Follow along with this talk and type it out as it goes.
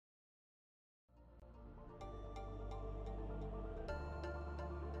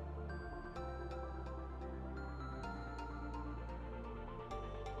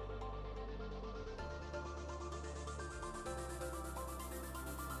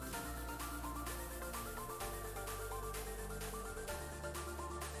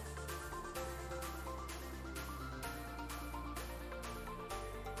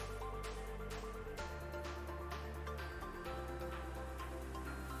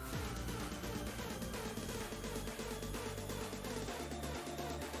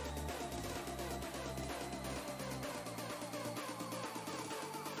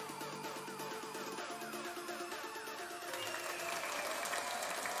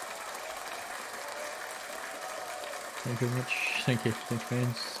Thank you very much. Thank you,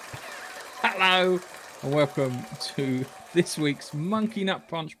 friends. Hello, and welcome to this week's Monkey Nut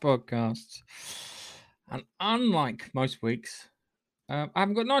Punch podcast. And unlike most weeks, I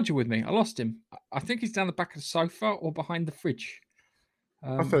haven't got Nigel with me. I lost him. I think he's down the back of the sofa or behind the fridge.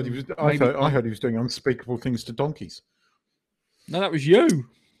 I thought he was. Maybe I heard he was doing unspeakable things to donkeys. No, that was you.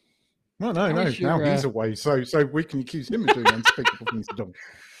 No. Now he's away, so we can accuse him of doing unspeakable things to donkeys.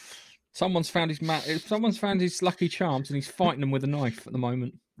 Someone's found his lucky charms, and he's fighting them with a knife at the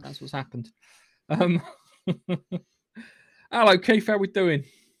moment. That's what's happened. Hello, Keith. How we doing?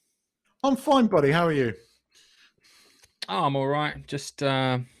 I'm fine, buddy. How are you? Oh, I'm all right. Just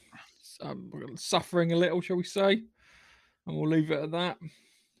suffering a little, shall we say? And we'll leave it at that.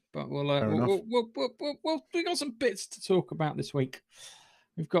 But we got some bits to talk about this week.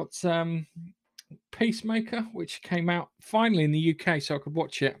 We've got Peacemaker, which came out finally in the UK, so I could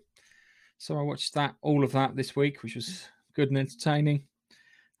watch it. So I watched all of that this week, which was good and entertaining.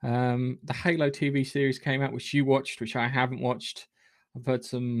 The Halo TV series came out, which you watched, which I haven't watched. I've heard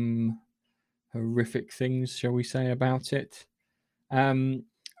some horrific things, shall we say, about it.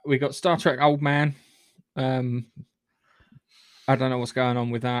 We got Star Trek Old Man. I don't know what's going on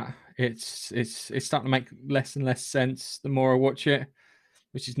with that. It's starting to make less and less sense the more I watch it,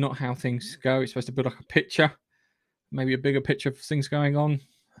 which is not how things go. It's supposed to build like a picture, maybe a bigger picture of things going on.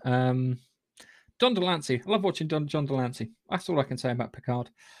 John Delancey. I love watching John Delancey. That's all I can say about Picard.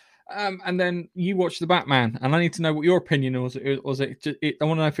 And then you watched The Batman, and I need to know what your opinion was. I want to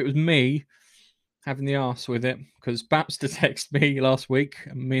know if it was me having the arse with it, because Babster texted me last week,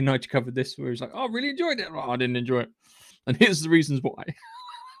 and me and Nigel covered this, where he's like, "Oh, I really enjoyed it." I didn't enjoy it, and here's the reasons why.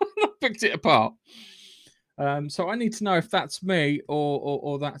 I picked it apart. So I need to know if that's me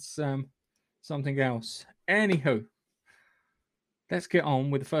or that's something else. Anywho, let's get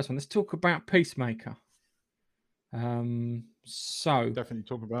on with the first one. Let's talk about Peacemaker. So Definitely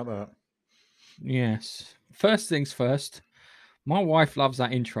talk about that. Yes. First things first. My wife loves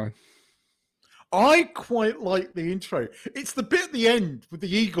that intro. I quite like the intro. It's the bit at the end with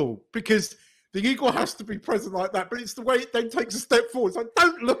the eagle, because the eagle has to be present like that, but it's the way it then takes a step forward. It's like,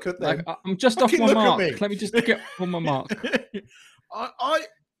 don't look at them. Like, I'm just off my mark. Let me just get on my mark.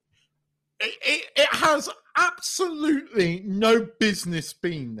 It has absolutely no business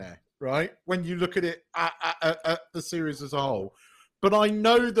being there, right? When you look at it at the series as a whole. But I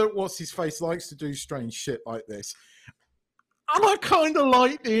know that What's-His-Face likes to do strange shit like this. And I kind of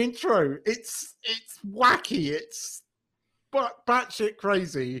like the intro. It's wacky. It's batshit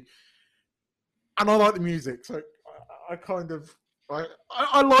crazy. And I like the music. So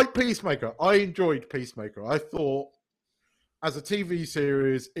I like Peacemaker. I enjoyed Peacemaker. I thought, as a TV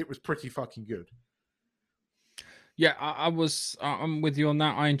series, it was pretty fucking good. Yeah, I'm with you on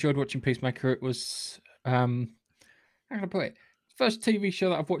that. I enjoyed watching Peacemaker. It was, how can I put it? First TV show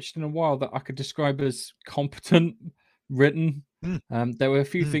that I've watched in a while that I could describe as competent written. There were a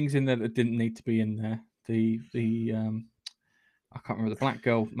few things in there that didn't need to be in there. I can't remember, the black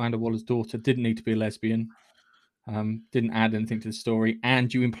girl, Amanda Waller's daughter, didn't need to be a lesbian. Didn't add anything to the story,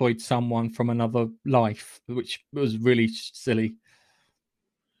 and you employed someone from another life, which was really silly,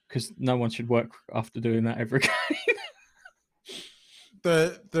 because no one should work after doing that ever again.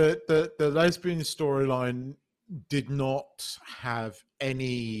 The lesbian storyline did not have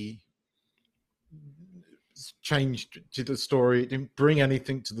any change to the story. It didn't bring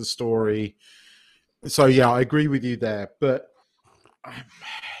anything to the story. So yeah, I agree with you there, but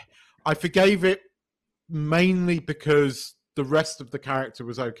I forgave it mainly because the rest of the character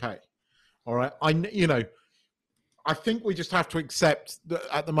was okay. All right. I think we just have to accept that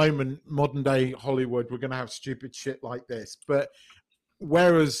at the moment, modern day Hollywood, we're going to have stupid shit like this. But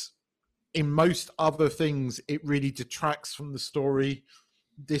whereas in most other things, it really detracts from the story,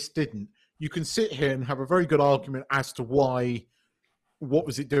 this didn't. You can sit here and have a very good argument as to what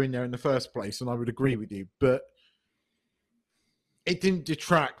was it doing there in the first place, and I would agree with you. But it didn't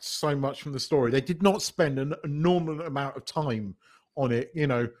detract so much from the story. They did not spend an enormous amount of time on it.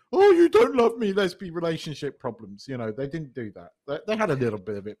 Oh, you don't love me, lesbian relationship problems. They didn't do that. They had a little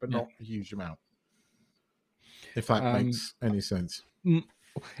bit of it, but not a huge amount. If that makes any sense.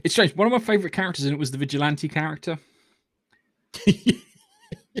 It's strange. One of my favorite characters in it was the vigilante character.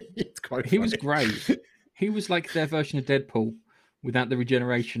 It's quite funny. He was great. He was like their version of Deadpool without the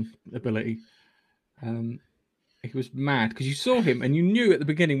regeneration ability. He was mad because you saw him and you knew at the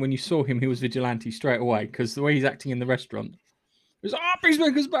beginning when you saw him he was vigilante straight away, because the way he's acting in the restaurant. It was,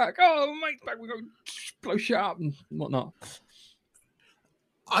 Peacemaker's back. Oh, mate's back. We're going to blow shit up and whatnot.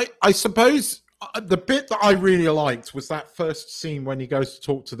 I suppose the bit that I really liked was that first scene when he goes to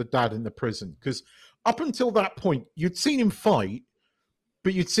talk to the dad in the prison, because up until that point, you'd seen him fight,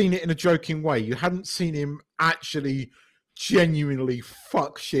 but you'd seen it in a joking way. You hadn't seen him actually genuinely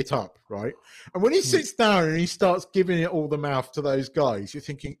fuck shit up, right? And when he sits down and he starts giving it all the mouth to those guys, you're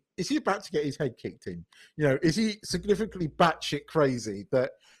thinking, is he about to get his head kicked in? You know, is he significantly batshit crazy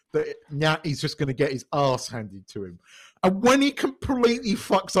that now he's just going to get his ass handed to him? And when he completely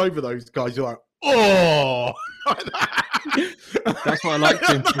fucks over those guys, you're like, oh! That's why I liked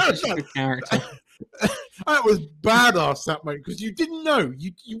him. He's such a good character. That was badass, that moment, because you didn't know.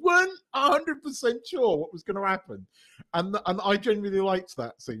 You weren't 100% sure what was going to happen. And I genuinely liked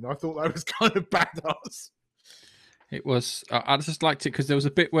that scene. I thought that was kind of badass. It was. I just liked it because there was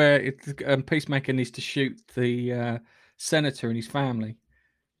a bit where Peacemaker needs to shoot the senator and his family.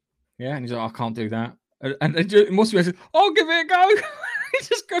 Yeah, and he's like, I can't do that. And Morpheus says, I'll give it a go. He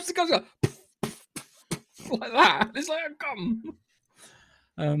just goes to go like that. It's like, come.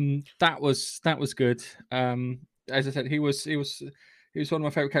 That was good. As I said, he was one of my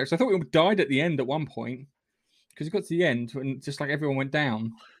favorite characters. I thought he died at the end at one point because he got to the end and just like everyone went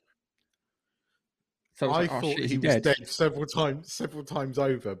down. So I thought he was dead several times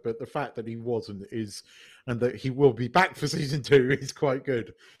over, but the fact that he wasn't and that he will be back for season 2 is quite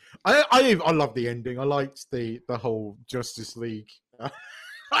good. I love the ending. I liked the whole Justice League.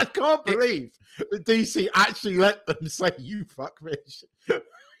 I can't believe that DC actually let them say, you fuck bitch.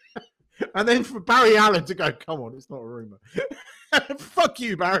 And then for Barry Allen to go, come on, it's not a rumor. Fuck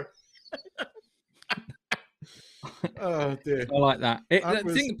you, Barry. Oh dear. I like that. I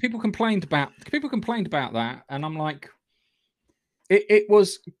think people complained about that, and I'm like, it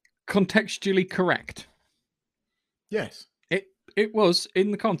was contextually correct. Yes. It was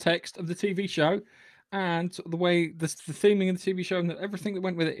in the context of the TV show and the way the theming of the TV show and everything that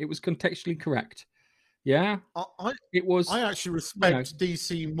went with it. It was contextually correct. Yeah. I actually respect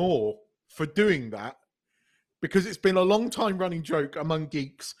DC more for doing that because it's been a long time running joke among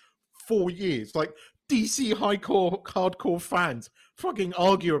geeks for years. Like DC hardcore fans fucking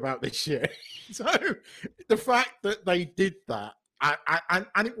argue about this shit. So the fact that they did that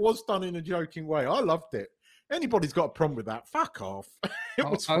and it was done in a joking way, I loved it. Anybody's got a problem with that, fuck off. It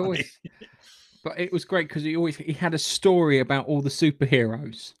was funny. But it was great because he had a story about all the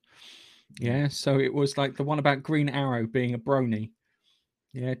superheroes. Yeah, so it was like the one about Green Arrow being a brony.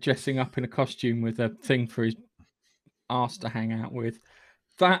 Yeah, dressing up in a costume with a thing for his ass to hang out with.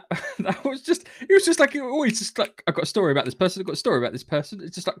 That was just, it was just like, it always just like, I've got a story about this person, I've got a story about this person.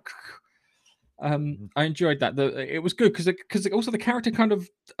 It's just like, I enjoyed that. It was good because also the character kind of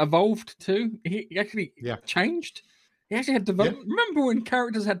evolved too. He actually changed. He actually had development. Yeah. Remember when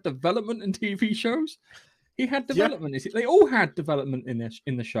characters had development in TV shows? He had development. Yeah. They all had development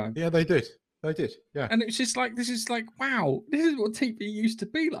in the show. Yeah, they did. They did. Yeah. And it's just like, this is like, wow, this is what TV used to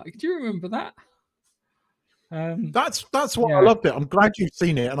be like. Do you remember that? That's what I loved it. I'm glad you've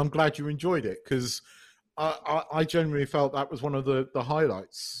seen it and I'm glad you enjoyed it because I genuinely felt that was one of the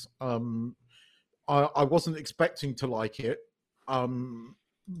highlights. I wasn't expecting to like it,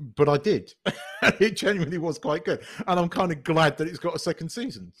 but I did. It genuinely was quite good, and I'm kind of glad that it's got a second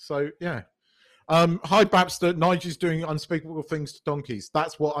season. So yeah. Hi Babster, Nigel's doing unspeakable things to donkeys.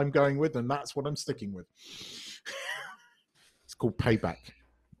 That's what I'm going with, and that's what I'm sticking with. It's called Payback.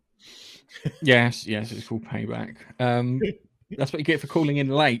 Yes, it's called Payback. That's what you get for calling in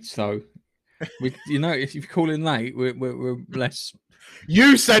late. So, if you call in late, we're less.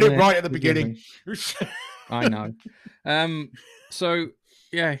 You said it right at the beginning. I know. So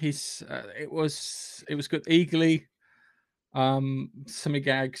yeah, it was good. Eagerly, some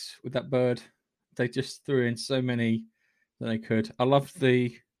gags with that bird. They just threw in so many that they could. I loved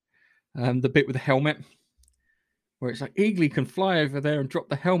the bit with the helmet, where it's like Eagly can fly over there and drop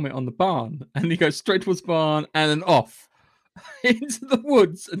the helmet on the barn, and he goes straight towards the barn and then off into the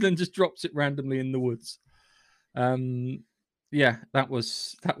woods, and then just drops it randomly in the woods. Yeah,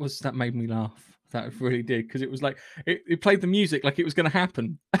 that made me laugh. That really did, because it was like it played the music like it was going to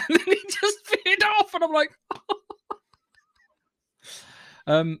happen, and then he just veered off, and I'm like,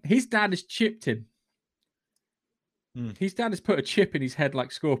 his dad has chipped him. His dad has put a chip in his head like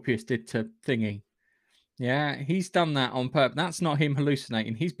Scorpius did to Thingy. Yeah, he's done that on purpose. That's not him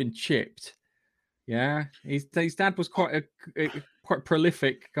hallucinating. He's been chipped. Yeah, his dad was quite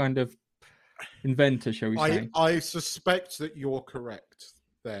prolific kind of inventor, shall we say. I suspect that you're correct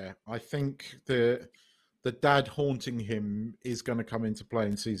there. I think the dad haunting him is going to come into play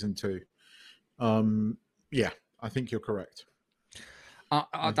in season 2. Yeah, I think you're correct.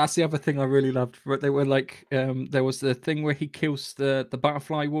 That's the other thing I really loved. They were like, there was the thing where he kills the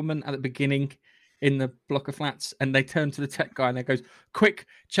butterfly woman at the beginning. in the block of flats, and they turn to the tech guy and they goes, "Quick,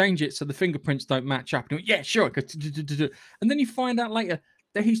 change it so the fingerprints don't match up." And he went, "Yeah, sure." And then you find out later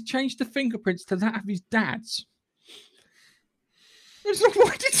that he's changed the fingerprints to that of his dad's. It's like,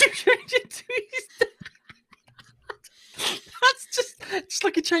 why did you change it to his dad? That's just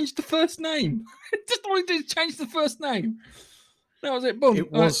like he changed the first name. Just all he did is change the first name. That was it. Boom.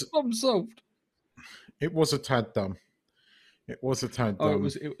 It was problem solved. It was a tad dumb. It was a tad dumb.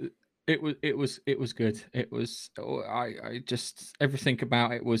 It was good. It was. I just everything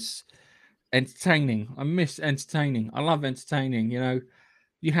about it was entertaining. I miss entertaining. I love entertaining. You know,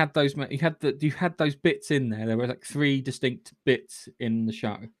 you had those bits in there. There were like 3 distinct bits in the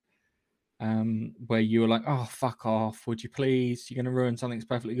show. Where you were like, "Oh, fuck off! Would you please? You're going to ruin something that's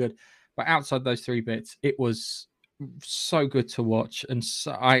perfectly good." But outside those 3 bits, it was so good to watch, and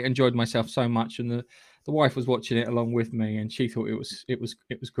so, I enjoyed myself so much. And the wife was watching it along with me, and she thought it was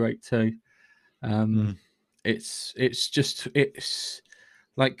great too. It's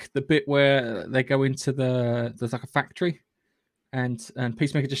like the bit where they go into there's like a factory, and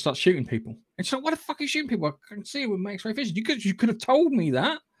Peacemaker just starts shooting people, and she's like, "What the fuck are you shooting people? I can see it with my X-ray vision. You could have told me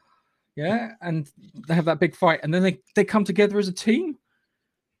that." Yeah, and they have that big fight, and then they come together as a team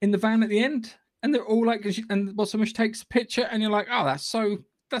in the van at the end, and they're all like, and Bottomish takes a picture, and you're like, "Oh, that's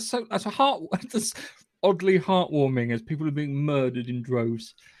oddly heartwarming as people are being murdered in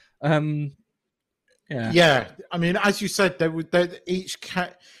droves." Yeah. I mean, as you said, each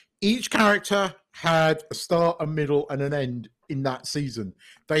character had a start, a middle, and an end in that season.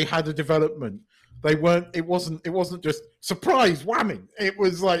 They had a development. It wasn't just surprise whamming. It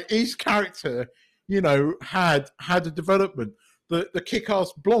was like each character, had a development. The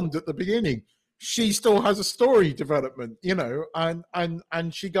kick-ass blonde at the beginning, she still has a story development, and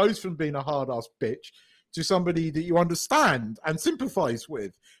she goes from being a hard-ass bitch to somebody that you understand and sympathize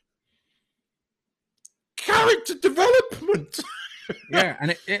with. Character development. Yeah,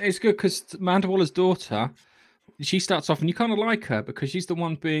 and it's good because Amanda Waller's daughter, she starts off and you kind of like her because she's the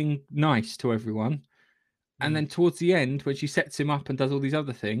one being nice to everyone. And then towards the end, when she sets him up and does all these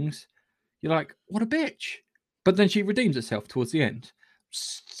other things, you're like, what a bitch. But then she redeems herself towards the end.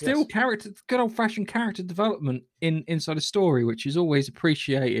 Still good old-fashioned character development inside a story, which is always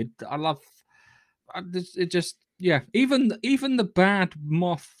appreciated. I love it. Just, yeah. Even the bad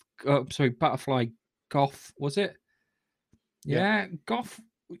butterfly Goth, was it? Yeah, Goth,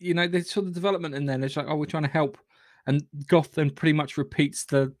 they saw the development in there. It's like, oh, we're trying to help. And Goth then pretty much repeats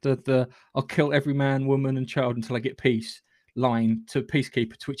the I'll kill every man, woman, and child until I get peace line to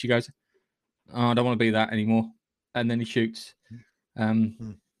Peacekeeper, to which he goes, "Oh, I don't want to be that anymore." And then he shoots.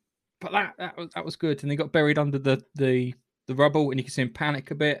 But that was good. And he got buried under the rubble, and you can see him panic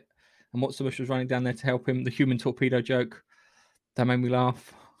a bit. And Watsubush was running down there to help him. The human torpedo joke, that made me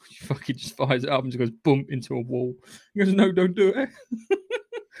laugh. She fucking just fires it up and just goes boom into a wall. He goes, "No, don't do it."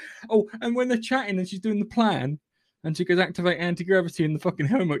 Oh, and when they're chatting and she's doing the plan, and she goes activate anti-gravity, and the fucking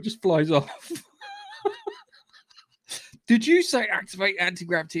helmet just flies off. Did you say activate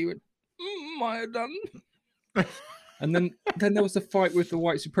anti-gravity? Might have done. And then there was the fight with the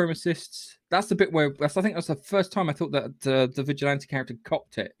white supremacists. That's the bit where I think that's the first time I thought that the vigilante character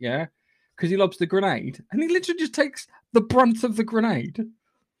copped it. Yeah, because he lobs the grenade, and he literally just takes the brunt of the grenade.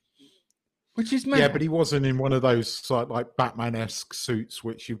 Which is mad. Yeah, but he wasn't in one of those like Batman-esque suits,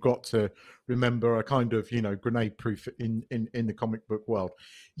 which you've got to remember are kind of grenade-proof in the comic book world.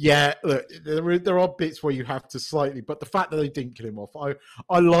 Yeah, look, there are bits where you have to slightly, but the fact that they didn't kill him off,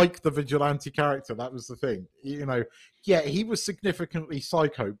 I like the vigilante character. That was the thing, Yeah, he was significantly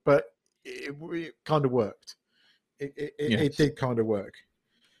psycho, but it kind of worked. It did kind of work.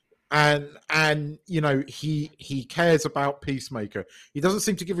 And he cares about Peacemaker. He doesn't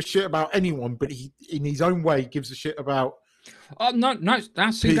seem to give a shit about anyone, but he, in his own way, gives a shit about. Oh no! That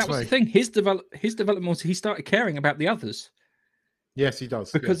was the thing. His development was he started caring about the others. Yes, he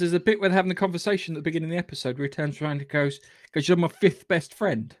does. Because there's a bit where they're having a conversation at the beginning of the episode where he turns around and goes, "You're my 5th best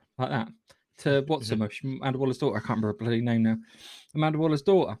friend," like that. To Amanda Waller's daughter. I can't remember her bloody name now. Amanda Waller's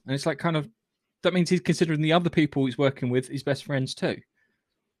daughter, and it's like kind of that means he's considering the other people he's working with his best friends too.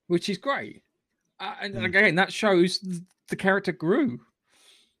 Which is great, and again that shows the character grew,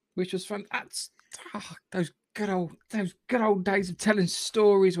 which was fun. That's those good old days of telling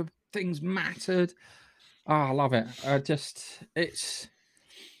stories where things mattered. Oh, I love it.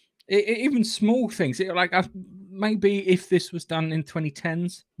 Even small things. Maybe if this was done in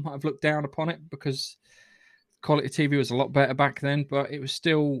 2010s, I might have looked down upon it because quality TV was a lot better back then, but it was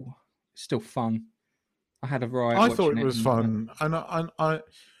still fun. I had a riot. I thought it was fun, and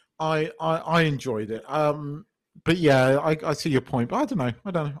I enjoyed it. But yeah, I see your point. But I don't know.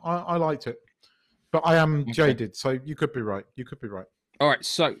 I liked it. but I am Okay. jaded, so you could be right. You could be right. All right,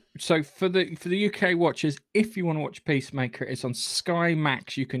 so for the UK watchers, if you want to watch Peacemaker, it's on Sky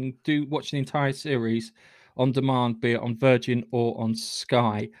Max. You can watch the entire series on demand, be it on Virgin or on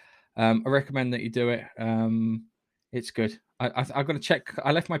Sky. I recommend that you do it. It's good. I got to check.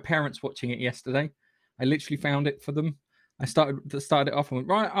 I left my parents watching it yesterday. I literally found it for them. I started it off and went,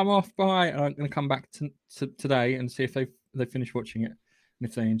 right, I'm off. Bye. And I'm going to come back to today and see if they finished watching it and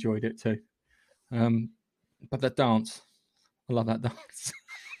if they enjoyed it too. But that dance. I love that dance.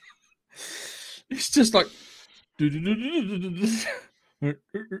 It's just like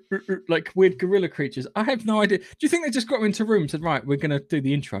like weird gorilla creatures. I have no idea. Do you think they just got into a room and said, right, we're going to do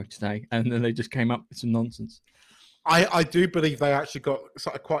the intro today? And then they just came up with some nonsense. I do believe they actually got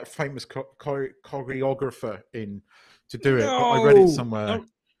sort of quite a famous choreographer in to do it, but I read it somewhere. No.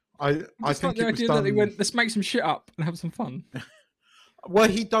 I think the it was idea done. that they went, let's make some shit up and have some fun. Well,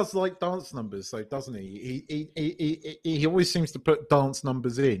 he does like dance numbers, though, doesn't he? He always seems to put dance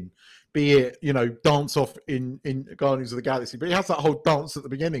numbers in, be it, you know, dance off in Guardians of the Galaxy, but he has that whole dance at the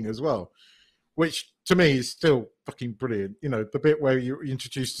beginning as well, which to me is still fucking brilliant. You know, the bit where you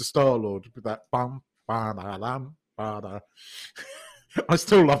introduce the Star-Lord with that bam, ba da lam, ba da. I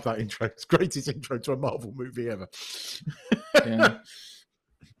still love that intro. It's the greatest intro to a Marvel movie ever. Yeah.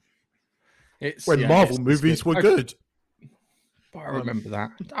 Marvel movies were good. But I remember that.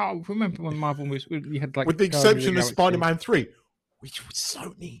 Oh, remember when Marvel movies we had like, with the exception of Spider-Man 3, which was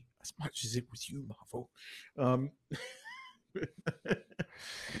Sony as much as it was you, Marvel.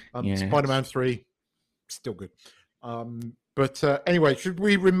 Spider-Man 3, still good. But anyway, should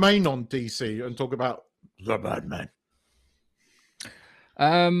we remain on DC and talk about the Batman?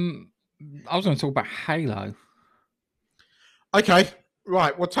 I was going to talk about Halo. Okay,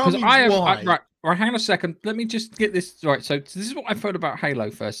 right. Well, tell me why. Right, hang on a second. Let me just get this right. So this is what I've heard about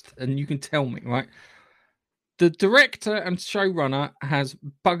Halo first, and you can tell me, right? The director and showrunner has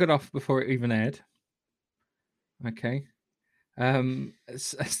buggered off before it even aired. Okay. And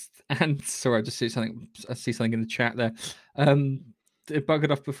sorry, I just see something. I see something in the chat there. It buggered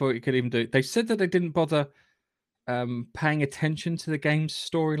off before it could even do it. They said that they didn't bother paying attention to the game's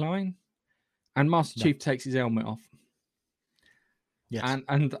storyline, and Master Chief takes his helmet off. Yes.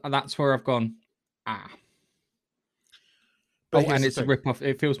 And that's where I've gone. But and it's a rip-off.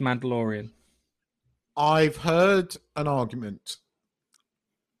 It feels Mandalorian. I've heard an argument.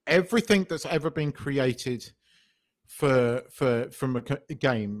 Everything that's ever been created from a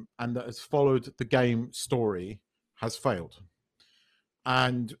game and that has followed the game story has failed.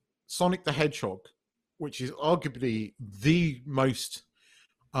 And Sonic the Hedgehog, which is arguably the most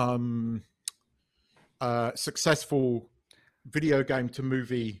successful video game to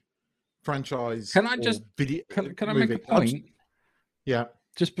movie franchise. Can I just can I make a point? Yeah.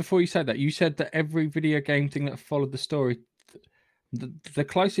 Just before you said that, you said that every video game thing that followed the story, the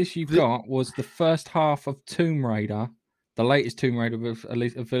closest you've got was the first half of Tomb Raider, the latest Tomb Raider with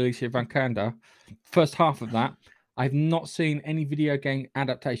Alicia Vikander. First half of that, I've not seen any video game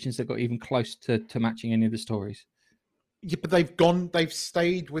adaptations that got even close to matching any of the stories. Yeah, but they've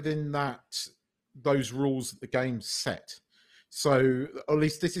stayed within those rules that the game set. So, at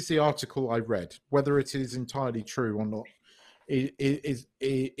least this is the article I read. Whether it is entirely true or not is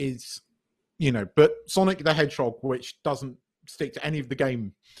you know. But Sonic the Hedgehog, which doesn't stick to any of the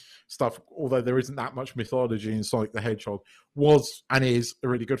game stuff, although there isn't that much mythology in Sonic the Hedgehog, was and is a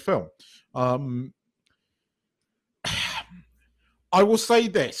really good film. I will say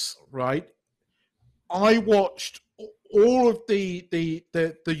this, right? I watched all of the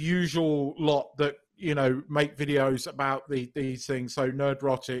usual lot that, you know, make videos about these things. So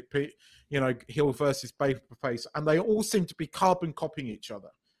Nerdrotic, you know, Hill versus Babyface, and they all seem to be carbon copying each other,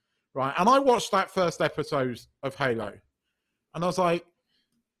 right? And I watched that first episode of Halo, and I was like,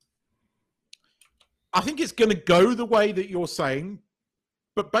 I think it's going to go the way that you're saying,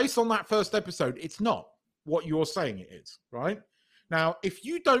 but based on that first episode, it's not what you're saying it is, right? Now, if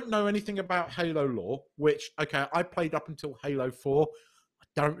you don't know anything about Halo lore, which, okay, I played up until Halo 4, I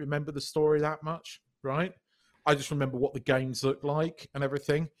don't remember the story that much, right? I just remember what the games look like and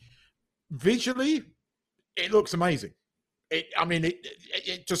everything. Visually, it looks amazing.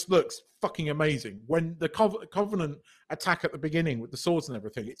 It just looks fucking amazing. When the Covenant attack at the beginning with the swords and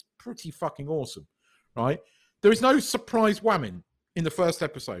everything, it's pretty fucking awesome, right? There is no surprise whamming in the first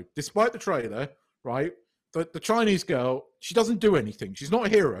episode, despite the trailer, right? The Chinese girl, she doesn't do anything. She's not a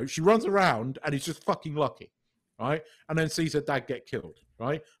hero. She runs around and is just fucking lucky, right? And then sees her dad get killed,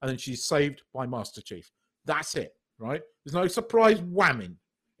 right? And then she's saved by Master Chief. That's it, right? There's no surprise whamming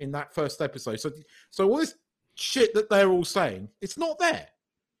in that first episode. So all this shit that they're all saying, it's not there.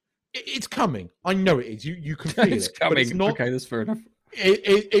 It's coming. I know it is. You can feel It's it, coming. but it's not. Okay, that's fair enough.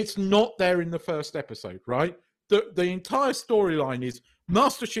 It's not there in the first episode, right? The entire storyline is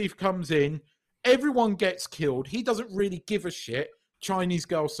Master Chief comes in, everyone gets killed. He doesn't really give a shit. Chinese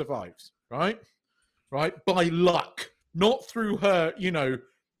girl survives, right? Right? By luck, not through her,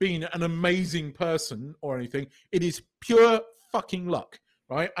 being an amazing person or anything. It is pure fucking luck,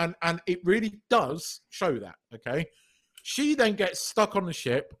 right? And it really does show that, okay? She then gets stuck on the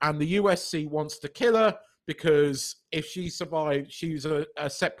ship, and the USC wants to kill her because if she survives, she's a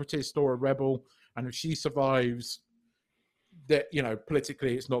separatist or a rebel, and if she survives, that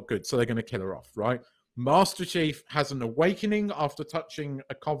politically it's not good, so they're going to kill her off, right? Master Chief has an awakening after touching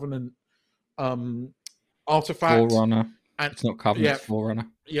a Covenant artifact. Forerunner. And it's not Covenant, it's Forerunner.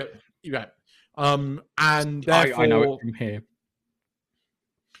 Yeah. And therefore, I know it from here.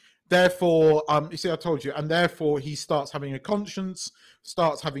 Therefore, you see, I told you, and therefore he starts having a conscience,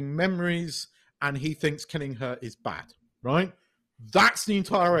 starts having memories, and he thinks killing her is bad, right? That's the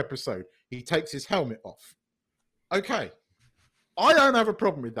entire episode. He takes his helmet off. Okay. I don't have a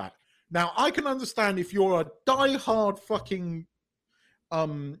problem with that. Now, I can understand if you're a diehard fucking,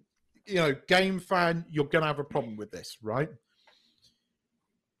 game fan, you're going to have a problem with this, right?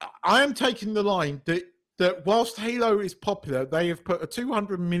 I am taking the line that whilst Halo is popular, they have put a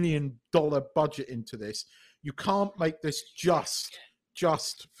 $200 million budget into this. You can't make this just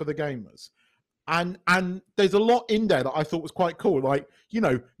for the gamers. And there's a lot in there that I thought was quite cool. Like,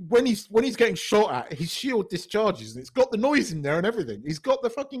 when he's getting shot at, his shield discharges and it's got the noise in there and everything. He's got the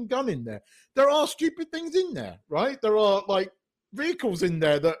fucking gun in there. There are stupid things in there, right? There are like vehicles in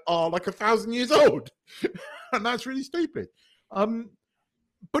there that are like 1,000 years old. And that's really stupid.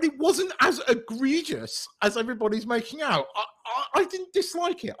 But it wasn't as egregious as everybody's making out. I didn't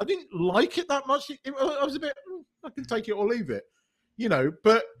dislike it. I didn't like it that much. I was a bit, I can take it or leave it,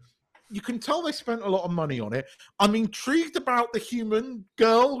 but you can tell they spent a lot of money on it. I'm intrigued about the human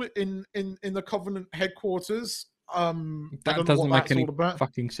girl in the Covenant headquarters. That doesn't make any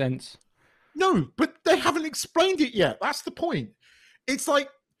fucking sense. No, but they haven't explained it yet. That's the point. It's like,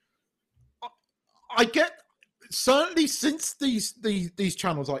 I get, certainly since these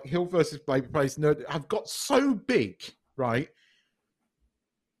channels like Hill versus Babyface Nerd have got so big, right?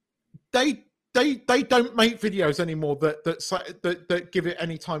 They don't make videos anymore that give it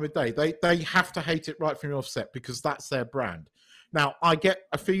any time of day. They have to hate it right from the offset because that's their brand. Now, I get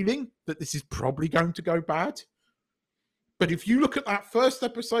a feeling that this is probably going to go bad. But if you look at that first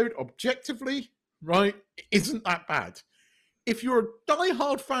episode objectively, right, it isn't that bad. If you're a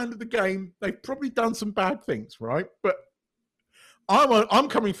diehard fan of the game, they've probably done some bad things, right? But I'm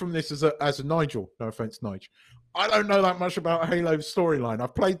coming from this as a Nigel. No offense, Nigel. I don't know that much about Halo's storyline.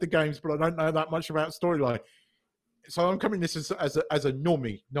 I've played the games, but I don't know that much about storyline. So I'm coming this as a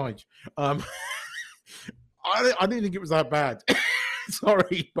normie, Nigel. I didn't think it was that bad.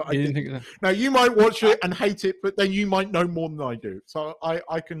 Sorry, but I didn't think that. Now you might watch it and hate it, but then you might know more than I do. So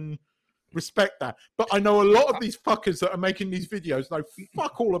I can respect that. But I know a lot of these fuckers that are making these videos know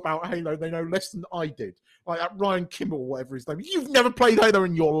fuck all about Halo. They know less than I did. Like that Ryan Kimmel, whatever his name is. You've never played Halo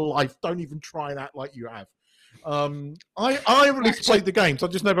in your life. Don't even try and act like you have. I really played the games. I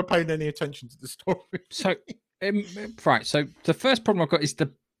just never paid any attention to the story. So, right. So the first problem I've got is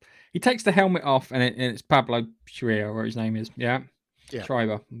he takes the helmet off, and it's Pablo Schreiber, or his name is, yeah.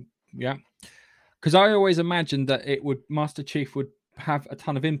 Schreiber, yeah. Because I always imagined that Master Chief would have a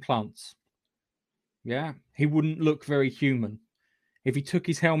ton of implants. Yeah, he wouldn't look very human. If he took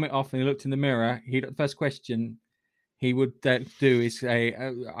his helmet off and he looked in the mirror, the first question he would do is say,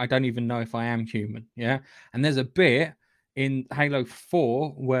 I don't even know if I am human. Yeah. And there's a bit in Halo 4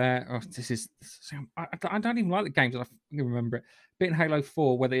 where I don't even like the games. I can remember it. A bit in Halo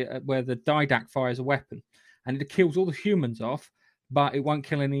 4 where the Didac fires a weapon and it kills all the humans off, but it won't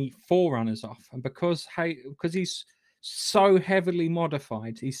kill any Forerunners off. And because he's so heavily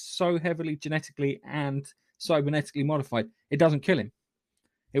modified, he's so heavily genetically and cybernetically modified, it doesn't kill him.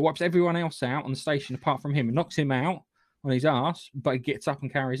 It wipes everyone else out on the station apart from him. It knocks him out on his ass, but he gets up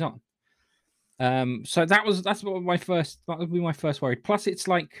and carries on. So that's what that would be my first worry. Plus, it's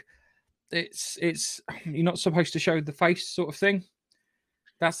like it's you're not supposed to show the face sort of thing.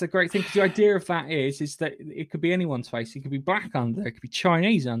 That's the great thing, because the idea of that is that it could be anyone's face. It could be black under there, it could be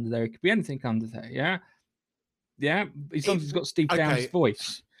Chinese under there, it could be anything under there. Yeah, yeah. As long as it's got Steve Down's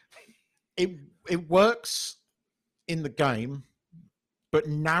voice, it works in the game, but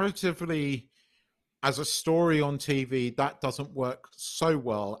narratively, as a story on TV, that doesn't work so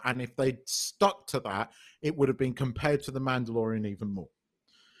well. And if they'd stuck to that, it would have been compared to The Mandalorian even more.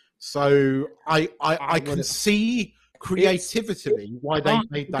 So I can see creatively why they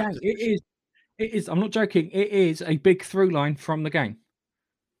made that decision. It is. I'm not joking. It is a big through line from the game.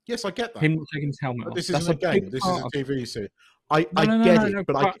 Yes, I get that. Him not taking his helmet But off. this That's isn't a game. big This is part a of TV series. I No, get it,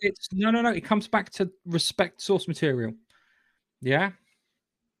 but it's no. It comes back to respect source material. Yeah,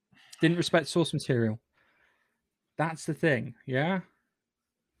 didn't respect source material. That's the thing. Yeah.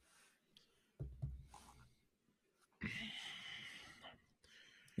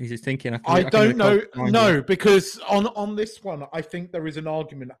 He's just thinking. I don't know. No, because on this one, I think there is an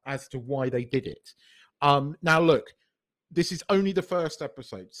argument as to why they did it. Now, look, this is only the first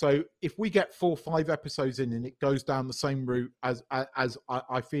episode, so if we get 4 or 5 episodes in and it goes down the same route as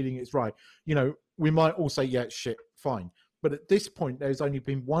I feeling it's right, we might all say, yeah, shit, fine. But at this point, there's only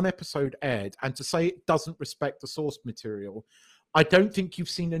been 1 episode aired, and to say it doesn't respect the source material, I don't think you've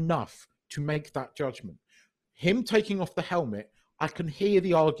seen enough to make that judgment. Him taking off the helmet, I can hear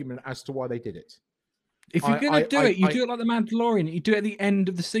the argument as to why they did it. If you're going to do it, you do it like the Mandalorian. You do it at the end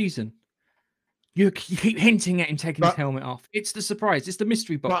of the season. You keep hinting at him taking his helmet off. It's the surprise. It's the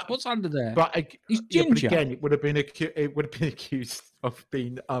mystery box. What's under there? He's ginger. But again, it would have been accused of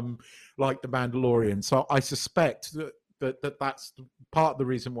being like the Mandalorian. So I suspect that's part of the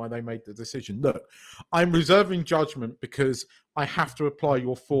reason why they made the decision. Look, I'm reserving judgment because I have to apply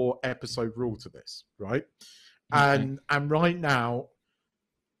your 4 episode rule to this, right? Okay. And right now,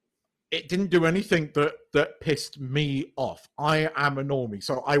 it didn't do anything that pissed me off. I am a normie,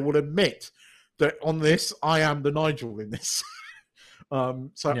 so I will admit that on this, I am the Nigel in this.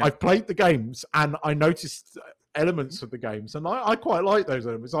 I've played the games and I noticed elements of the games, and I quite like those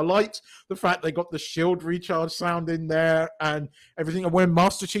elements. I liked the fact they got the shield recharge sound in there and everything. And when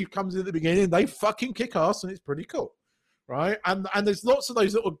Master Chief comes in at the beginning, they fucking kick ass, and it's pretty cool, right? And there's lots of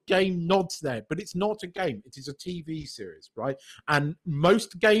those little game nods there, but it's not a game. It is a TV series, right? And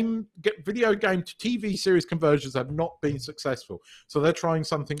most video game to TV series conversions have not been successful, so they're trying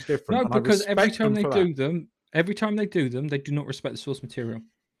something different. No, because every time they do them, they do not respect the source material.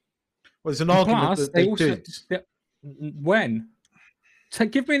 Well, there's an argument that they did. When?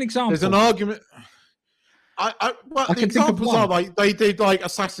 Give me an example. There's an argument. The examples are like they did like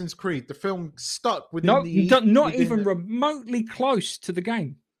Assassin's Creed. The film stuck within not even remotely close to the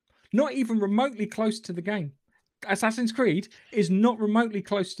game. Not even remotely close to the game. Assassin's Creed is not remotely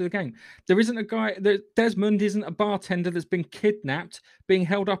close to the game. There isn't a guy. Desmond isn't a bartender that's been kidnapped, being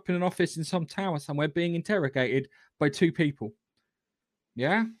held up in an office in some tower somewhere, being interrogated by 2 people.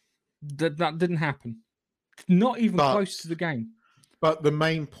 Yeah, that didn't happen. Not even close to the game. But the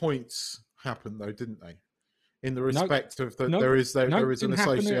main points happened, though, didn't they? In the respect of that, there is an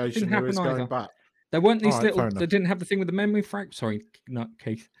association. There is going back. There weren't these little. They didn't have the thing with the memory frag. Sorry, not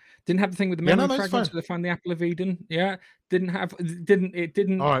Keith. Didn't have the thing with the memory fragments where they find the apple of Eden. Yeah, didn't. All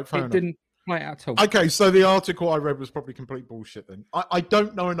right, didn't play it at all. Okay, so the article I read was probably complete bullshit. Then I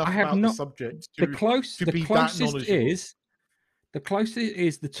don't know enough about the subject to be that knowledgeable. The closest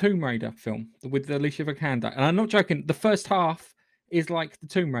is the Tomb Raider film with Alicia Vikander, and I'm not joking. The first half is like the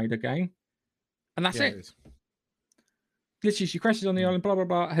Tomb Raider game, and that's it. Literally, she crashes on the island. Blah blah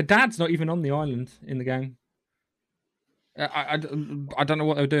blah. Her dad's not even on the island in the game. I don't know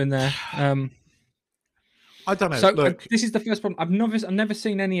what they were doing there. I don't know. So look, this is the first problem. I've never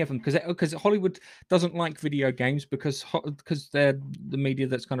seen any of them because Hollywood doesn't like video games because they're the media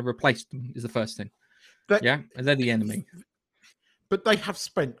that's kind of replaced them is the first thing. And they're the enemy. But they have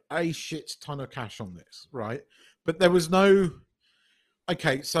spent a shit ton of cash on this, right? But there was no.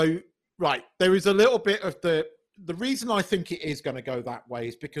 Okay, so right, there is a little bit of the reason I think it is going to go that way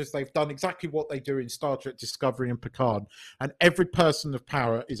is because they've done exactly what they do in Star Trek Discovery and Picard, and every person of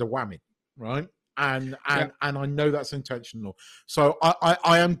power is a whammy, right? And I know that's intentional. So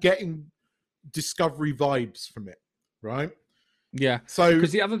I am getting Discovery vibes from it, right? Yeah. So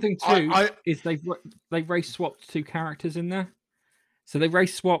because the other thing too is they've race swapped 2 characters in there. So they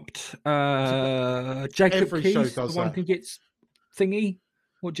race swapped Jacob Keyes, the one who gets thingy.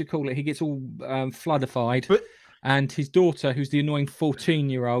 What do you call it? He gets all floodified. And his daughter, who's the annoying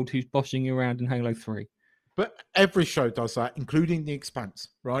 14-year-old who's bossing you around in Halo 3. But every show does that, including The Expanse,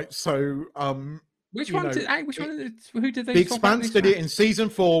 right? So, who did they? The Expanse did it in season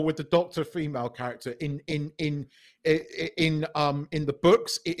 4 with the Doctor female character. In the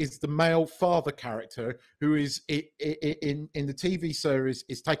books, it is the male father character who is in the TV series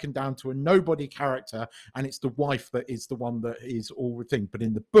is taken down to a nobody character, and it's the wife that is the one that is all the thing. But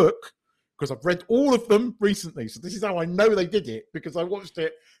in the book, because I've read all of them recently, so this is how I know they did it because I watched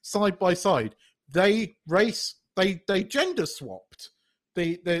it side by side. They gender swapped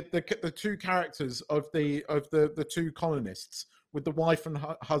the two characters of the two colonists with the wife and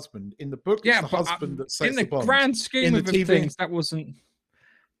husband. In the book, it's the husband that sets the bombs. In the grand scheme of things, that wasn't.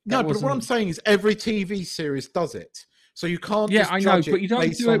 No, but what I'm saying is every TV series does it. So you can't. Yeah, just I know, judge but you don't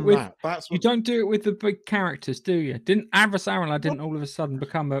based do it on with. That. That's what, you don't do it with the big characters, do you? Didn't Avras Arala didn't all of a sudden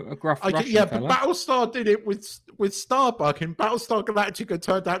become a gruff Russian yeah, fella? but Battlestar did it with Starbuck, and Battlestar Galactica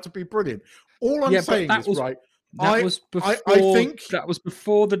turned out to be brilliant. All I'm saying is right. That was before. I think that was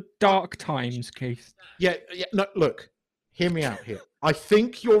before the dark times, Keith. Yeah. No, look, hear me out here. I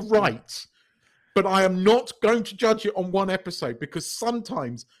think you're right, but I am not going to judge it on one episode because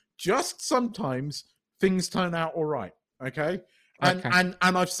sometimes, just sometimes, things turn out all right. Okay. And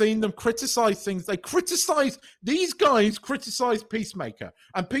I've seen them criticize things. These guys criticize Peacemaker,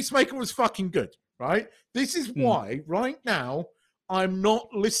 and Peacemaker was fucking good, right? This is why right now I'm not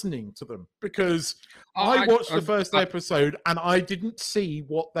listening to them because I watched the first episode and I didn't see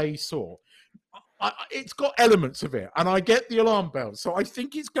what they saw. It's got elements of it, and I get the alarm bells, so I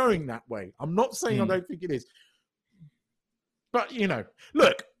think it's going that way. I'm not saying I don't think it is, but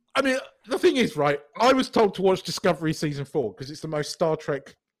look. I mean, the thing is, right, I was told to watch Discovery Season 4 because it's the most Star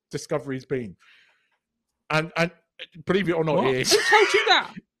Trek Discovery's been. And believe it or not, it is. Who told you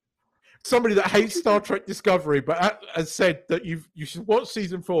that? Somebody that hates Star Trek Discovery, but has said that you should watch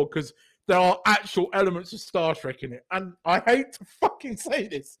Season 4 because there are actual elements of Star Trek in it. And I hate to fucking say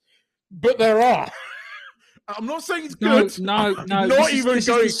this, but there are. I'm not saying it's good. No. Not even this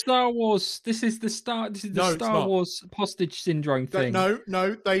going. Is the Star Wars. This is the Star Wars hostage syndrome thing.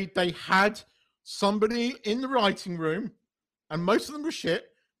 No. They had somebody in the writing room, and most of them were shit.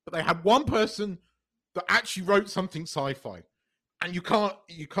 But they had one person that actually wrote something sci-fi, and you can't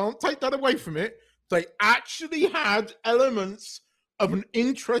take that away from it. They actually had elements of an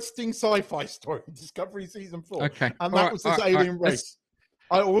interesting sci-fi story in Discovery Season 4. Okay, and that was this alien race.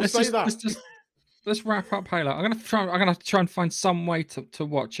 I will say that. Let's wrap up, Halo. I'm gonna try and find some way to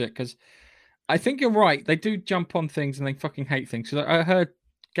watch it because I think you're right. They do jump on things and they fucking hate things. So I heard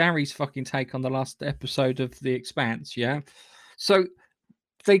Gary's fucking take on the last episode of The Expanse. Yeah, so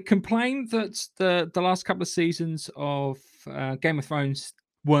they complained that the last couple of seasons of Game of Thrones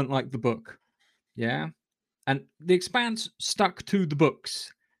weren't like the book. Yeah, and The Expanse stuck to the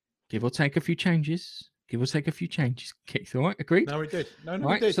books, give or take a few changes. Keith, all right? Agreed? No, we did. No,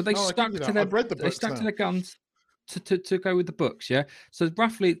 right? we did. So they stuck to their. They stuck to their guns to go with the books. Yeah. So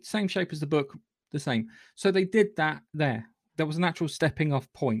roughly same shape as the book, the same. So they did that there. There was an actual stepping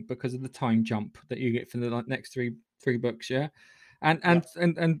off point because of the time jump that you get from the next three books. Yeah. And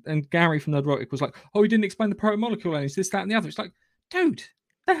Gary from the Rotic was like, "Oh, he didn't explain the proto-molecule and it's this, that, and the other." It's like, dude,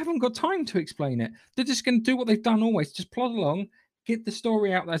 they haven't got time to explain it. They're just going to do what they've done always, just plod along. Get the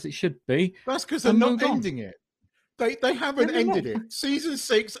story out as it should be. That's because they're not ending it. They haven't ended it. Season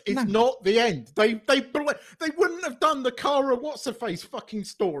 6 is not the end. They wouldn't have done the Kara what's her face fucking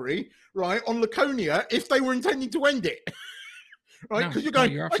story right on Laconia if they were intending to end it. Right? Because you're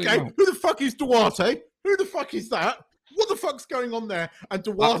going, okay, wrong. Who the fuck is Duarte? Who the fuck is that? What the fuck's going on there? And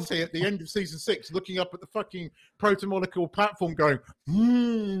Duarte at the end of season 6 looking up at the fucking proto-molecule platform going,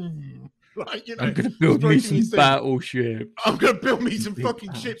 Like, I'm going to build me some battleships. I'm going to build me some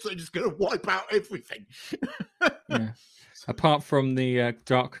fucking ships that are just going to wipe out everything. Yeah. Apart from the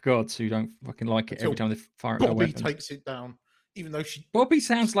Dark Gods who don't fucking like it every time they fire at a weapon. Bobby takes it down, even though Bobby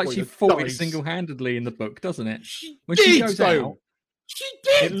sounds like she fought it single-handedly in the book, doesn't it? When she goes out, she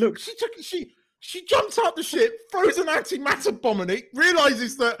did. It looks. She jumps out the ship, throws an antimatter bomb in it,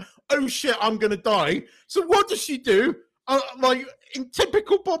 realizes that oh shit, I'm going to die. So what does she do? Like in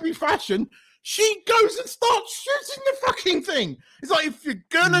typical Bobby fashion, she goes and starts shooting the fucking thing. It's like if you're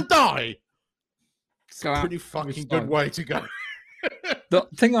gonna die, it's a pretty fucking good way to go. The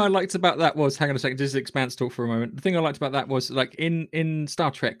thing I liked about that was, hang on a second, just Expanse talk for a moment. The thing I liked about that was, like in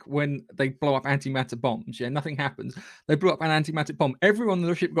Star Trek, when they blow up antimatter bombs, nothing happens. They blew up an antimatter bomb. Everyone on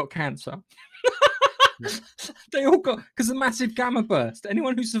the ship got cancer. They all got, because the massive gamma burst.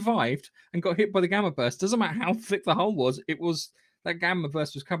 Anyone who survived and got hit by the gamma burst, doesn't matter how thick the hole was, it was that gamma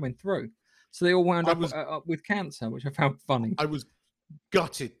burst was coming through. So they all wound up with cancer, which I found funny. I was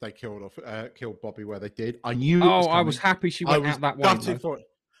gutted they killed Bobby where they did. I knew. I was happy she went out that way. For it.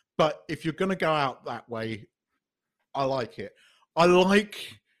 But if you're going to go out that way, I like it. I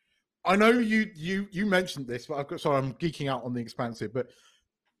know you mentioned this, but I'm geeking out on the Expansive, but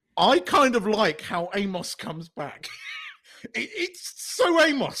I kind of like how Amos comes back. It's so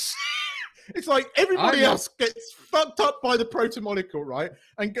Amos. It's like everybody else gets fucked up by the proto-molecule, right?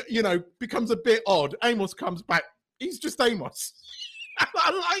 And, becomes a bit odd. Amos comes back. He's just Amos.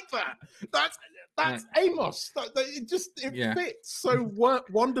 I like that. that's Amos. It fits so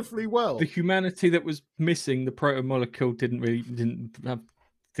wonderfully well. The humanity that was missing, the proto molecule didn't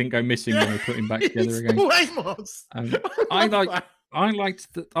go missing when they put him back together again. Amos. I like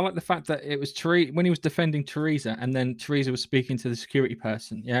the fact that it was when he was defending Teresa, and then Teresa was speaking to the security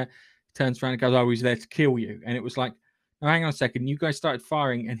person. Yeah, turns around and goes, "Oh, he's there to kill you," and it was like, "No, hang on a second, you guys started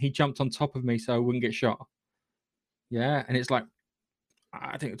firing, and he jumped on top of me so I wouldn't get shot." Yeah, and it's like,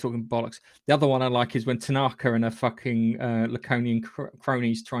 I think we're talking bollocks. The other one I like is when Tanaka and her fucking Laconian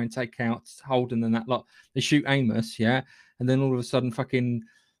cronies try and take out Holden and that lot. They shoot Amos, yeah, and then all of a sudden, fucking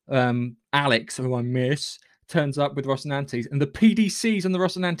Alex, who I miss, turns up with Rocinante's, and the PDCs and the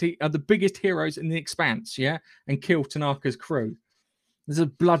Rocinante are the biggest heroes in the Expanse, yeah, and kill Tanaka's crew. There's a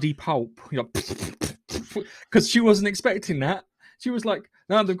bloody pulp, because she wasn't expecting that. She was like,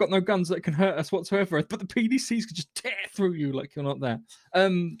 "No, they've got no guns that can hurt us whatsoever." But the PDCs could just tear through you like you're not there.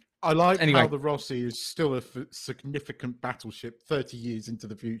 I like how the Rossi is still a significant battleship 30 years into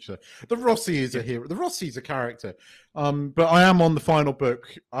the future. The Rossi is a hero. The Rossi is a character. But I am on the final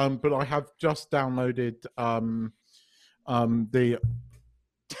book. But I have just downloaded the.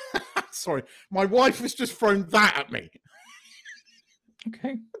 Sorry, my wife has just thrown that at me.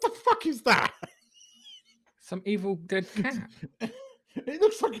 Okay. What the fuck is that? Some evil dead cat. It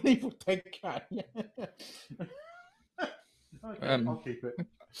looks like an evil dead cat. Okay, I'll keep it.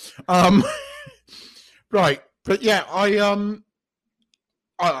 Right, but yeah, I'm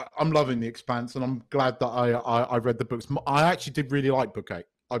loving The Expanse, and I'm glad that I read the books. I actually did really like Book 8.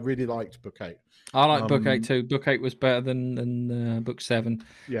 I really liked Book 8. I like Book 8 too. Book 8 was better than Book 7,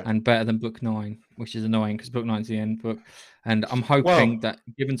 and better than Book 9, which is annoying because Book 9's the end book. And I'm hoping that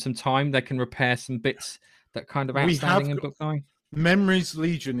given some time, they can repair some bits that kind of outstanding in Book 9. Memories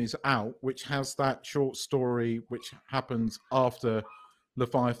Legion is out, which has that short story which happens after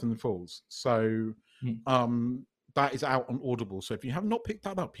Leviathan Falls. So that is out on Audible. So if you have not picked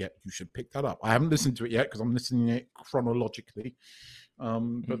that up yet, you should pick that up. I haven't listened to it yet because I'm listening to it chronologically.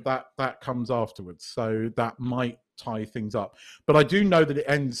 But that comes afterwards. So that might tie things up. But I do know that it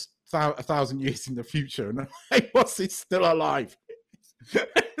ends 1,000 years in the future, and Amos is still alive.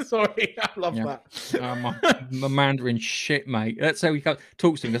 Sorry, I love that. I'm a Mandarin shit, mate. That's how we talk to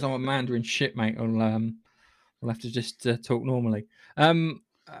him, because I'm a Mandarin shit, mate. We'll have to just talk normally.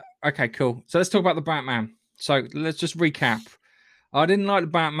 Okay, cool. So let's talk about the Batman. So let's just recap. I didn't like the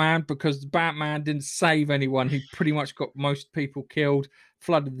Batman because the Batman didn't save anyone. He pretty much got most people killed,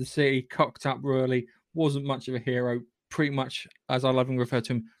 flooded the city, cocked up royally, wasn't much of a hero. Pretty much, as I lovingly refer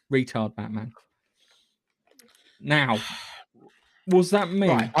to him, retard Batman. Now, was that me?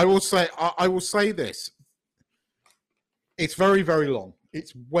 Right, I will say this. It's very, very long.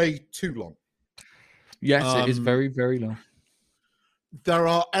 It's way too long. Yes, it is very, very long. There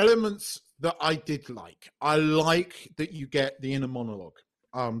are elements that I did like. I like that you get the inner monologue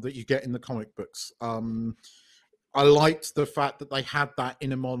that you get in the comic books. I liked the fact that they had that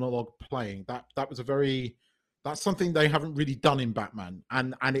inner monologue playing. That's something they haven't really done in Batman,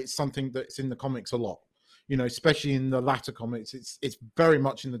 and it's something that's in the comics a lot. You know, especially in the latter comics, it's very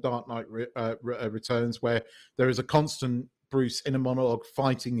much in the Dark Knight Returns, where there is a constant Bruce inner monologue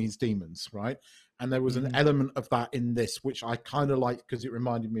fighting his demons, right? And there was an element of that in this, which I kind of liked because it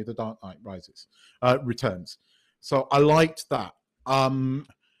reminded me of the Dark Knight Returns. So I liked that.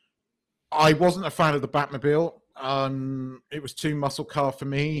 I wasn't a fan of the Batmobile. It was too muscle car for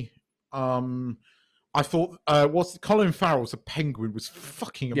me. I thought Colin Farrell's a Penguin was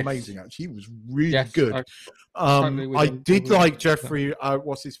fucking amazing. Actually, he was really good. I did like Jeffrey.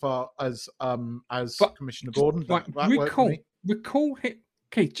 As Commissioner Gordon. Recall him,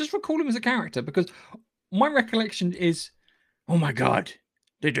 Keith. Just recall him as a character, because my recollection is, oh my god,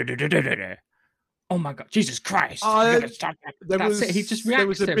 oh my god, Jesus Christ! He just reacts. There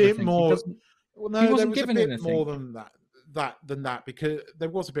was a to bit everything. more. He wasn't given anything. More than that, because there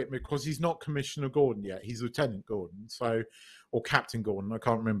was a bit, because he's not Commissioner Gordon yet. He's Lieutenant Gordon, or Captain Gordon. I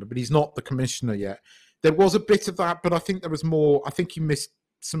can't remember, but he's not the commissioner yet. There was a bit of that, but I think there was more. I think you missed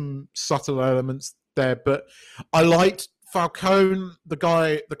some subtle elements there. But I liked Falcone,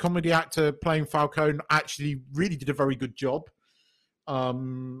 the comedy actor playing Falcone, actually really did a very good job.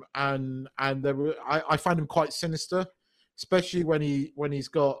 And I find him quite sinister, especially when he's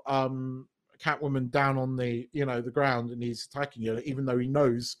got Catwoman down on the ground and he's attacking her, even though he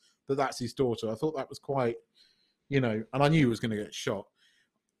knows that that's his daughter. I thought that was quite, and I knew he was going to get shot.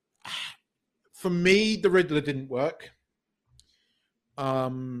 For me, the Riddler didn't work.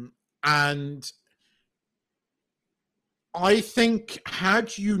 And I think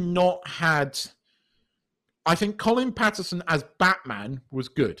had you not had I think Colin Patterson as Batman was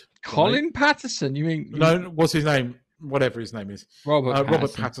good. Colin right? Patterson? You mean No, what's his name? Whatever his name is.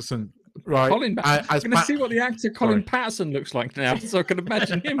 Robert Patterson. Right. Colin, I'm As going to see what the actor Colin Patterson looks like now, so I can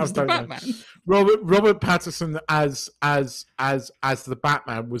imagine him as the Batman. Robert Patterson as the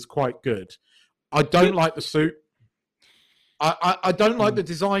Batman was quite good. I don't like the suit. I don't like the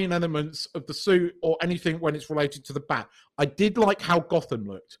design elements of the suit or anything when it's related to the Bat. I did like how Gotham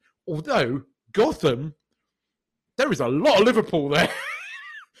looked, although Gotham, there is a lot of Liverpool there.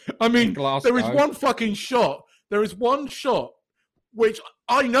 I mean, there is one fucking shot. There is one shot which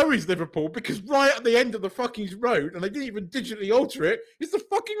I know is Liverpool because right at the end of the fucking road, and they didn't even digitally alter it, is the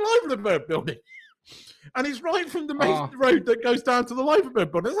fucking Liverpool building. And it's right from the main road that goes down to the Liverpool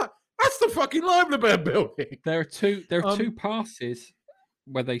building. It's like, that's the fucking Liverpool building. There are two passes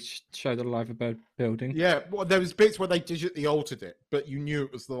where they show the Liverpool building. Yeah, well, there was bits where they digitally altered it, but you knew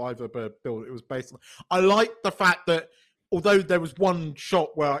it was the Liverpool building. It was based on... I like the fact that although there was one shot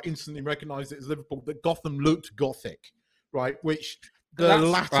where I instantly recognised it as Liverpool, that Gotham looked gothic, right? Which the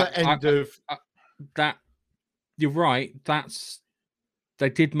latter end of... that, you're right, they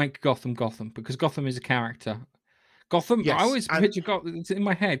did make Gotham because Gotham is a character. Gotham, yes, I always picture it's in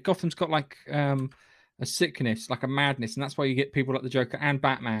my head. Gotham's got like a sickness, like a madness, and that's why you get people like the Joker and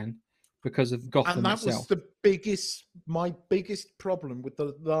Batman because of Gotham and that itself. Was my biggest problem with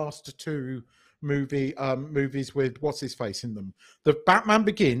the last two movies with what's his face in them. The Batman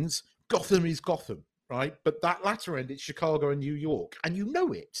Begins, Gotham is Gotham, right? But that latter end, it's Chicago and New York, and you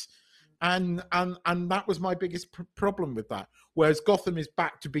know it. And that was my biggest problem with that. Whereas Gotham is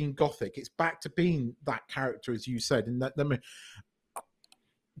back to being gothic. It's back to being that character, as you said. And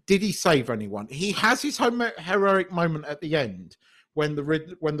did he save anyone? He has his heroic moment at the end when the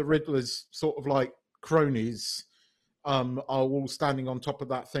Riddler's sort of like cronies are all standing on top of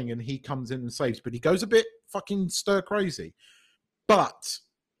that thing, and he comes in and saves. But he goes a bit fucking stir crazy. But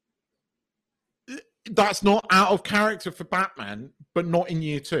that's not out of character for Batman, but not in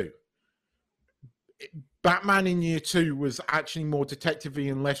year two. Batman in year two was actually more detective-y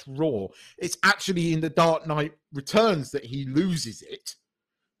and less raw. It's actually in The Dark Knight Returns that he loses it,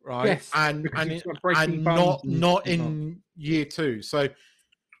 right? Yes, and not in year two. So,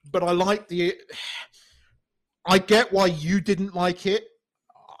 but I like I get why you didn't like it.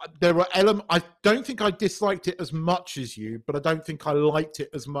 There were elements. I don't think I disliked it as much as you, but I don't think I liked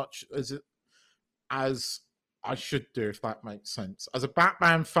it as much as I should do, if that makes sense. As a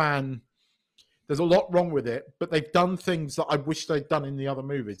Batman fan, there's a lot wrong with it, but they've done things that I wish they'd done in the other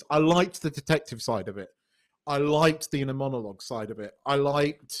movies. I liked the detective side of it. I liked the inner monologue side of it. I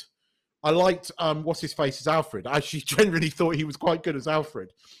liked what's his face as Alfred. I actually generally thought he was quite good as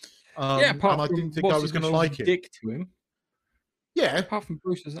Alfred. And I didn't think I was going to like it. Dick to him. Yeah. Apart from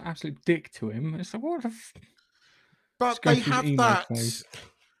Bruce was an absolute dick to him. It's like, what the But they have that. Phase.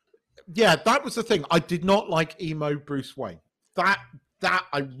 Yeah, that was the thing. I did not like emo Bruce Wayne. That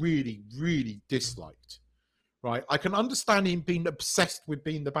I really, really disliked, right? I can understand him being obsessed with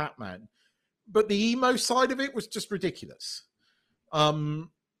being the Batman, but the emo side of it was just ridiculous.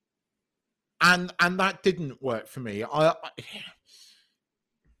 And that didn't work for me.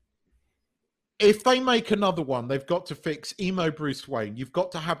 If they make another one, they've got to fix emo Bruce Wayne. You've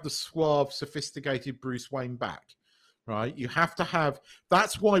got to have the suave, sophisticated Bruce Wayne back, right? You have to have...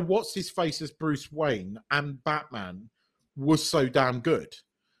 That's why what's his face as Bruce Wayne and Batman was so damn good,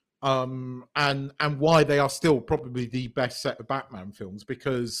 and why they are still probably the best set of Batman films,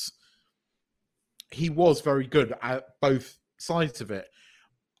 because he was very good at both sides of it.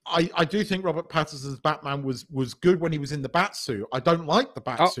 I do think Robert Pattinson's Batman was good when he was in the Batsuit. I don't like the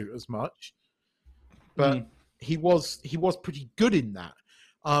Batsuit as much, but he was pretty good in that.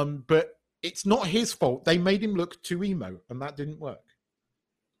 But it's not his fault. They made him look too emo, and that didn't work.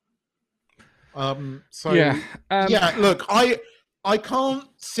 Look, I can't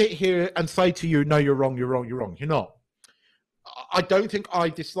sit here and say to you, no, you're wrong. You're not. I don't think I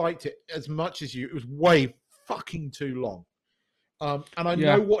disliked it as much as you. It was way fucking too long. And I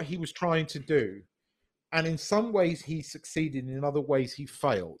know what he was trying to do. And in some ways he succeeded, in other ways he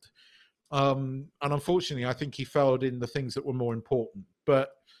failed. And unfortunately, I think he failed in the things that were more important. But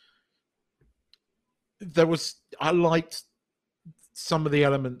I liked some of the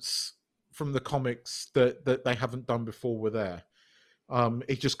elements from the comics that they haven't done before were there.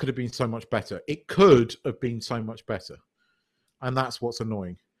 It just could have been so much better. It could have been so much better. And that's what's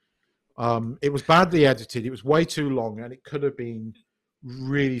annoying. It was badly edited. It was way too long, and it could have been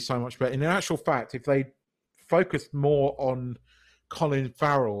really so much better. In actual fact, if they focused more on Colin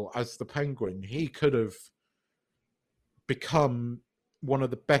Farrell as the Penguin, he could have become one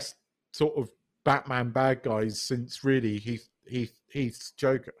of the best sort of Batman bad guys since really Heath's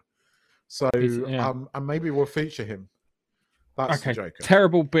Joker. So and maybe we'll feature him. That's the Joker.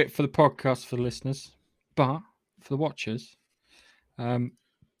 Terrible bit for the podcast for the listeners, but for the watchers, the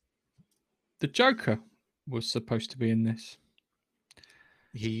Joker was supposed to be in this.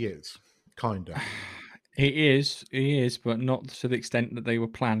 He is, kind of. He is, but not to the extent that they were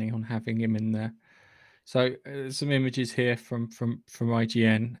planning on having him in there. So some images here from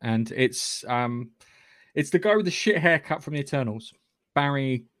IGN, and it's the guy with the shit haircut from the Eternals,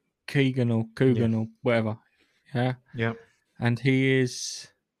 Barry Keoghan or Coogan or whatever. Yeah. And it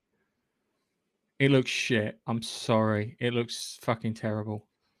looks shit. I'm sorry. It looks fucking terrible.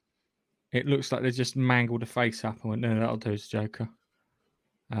 It looks like they just mangled a face up and went, no, that'll do as Joker.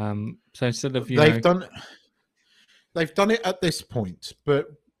 So instead of they've done it at this point, but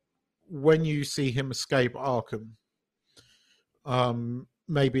when you see him escape Arkham,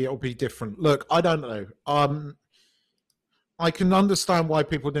 maybe it'll be different. Look, I don't know. I can understand why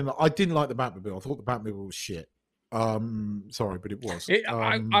people didn't. I didn't like the Batmobile. I thought the Batmobile was shit. Sorry, but it was.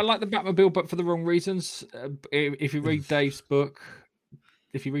 I like the Batmobile, but for the wrong reasons. If you read Dave's book,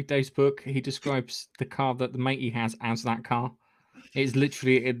 he describes the car that the matey has as that car. It's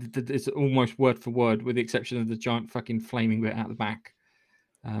literally, it's almost word for word, with the exception of the giant fucking flaming bit out the back.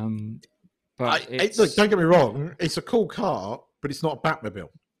 But look, don't get me wrong, it's a cool car, but it's not a Batmobile.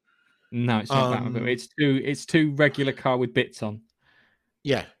 No, it's not a Batmobile. It's two regular car with bits on.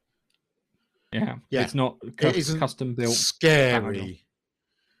 Yeah. It's not custom built. Scary. Batmobile.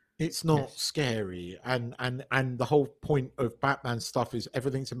 It's not scary, and the whole point of Batman stuff is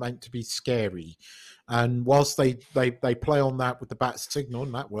everything's meant to be scary, and whilst they play on that with the bat signal,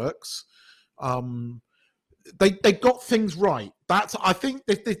 and that works, they got things right. I think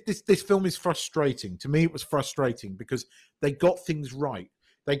this film is frustrating. To me, it was frustrating because they got things right.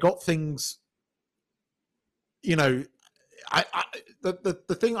 They got things, the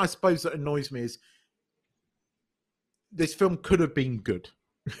thing I suppose that annoys me is this film could have been good.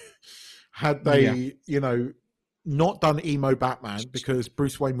 Had they, not done emo Batman, because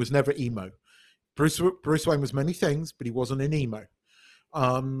Bruce Wayne was never emo. Bruce Wayne was many things, but he wasn't an emo.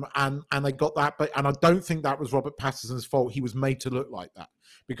 And they got that, and I don't think that was Robert Pattinson's fault. He was made to look like that,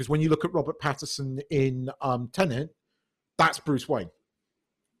 because when you look at Robert Pattinson in Tenet, that's Bruce Wayne.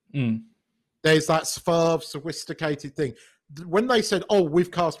 There's that suave, sophisticated thing. When they said, "Oh, we've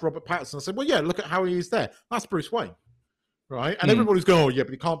cast Robert Pattinson," I said, "Well, yeah, look at how he is there. That's Bruce Wayne." Right, and everybody's going, "Oh yeah,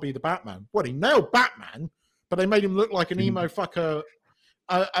 but he can't be the Batman." Well, he nailed Batman, but they made him look like an emo fucker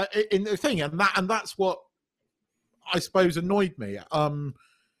in the thing, and that's what I suppose annoyed me.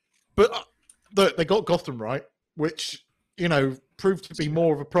 But they got Gotham right, which proved to be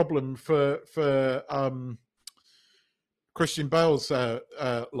more of a problem for Christian Bale's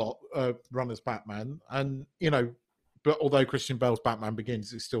run as Batman, and but although Christian Bale's Batman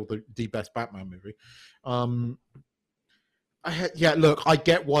Begins is still the best Batman movie. Look, I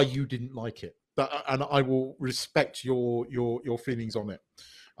get why you didn't like it, and I will respect your feelings on it.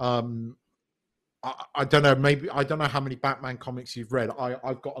 I don't know. Maybe I don't know how many Batman comics you've read.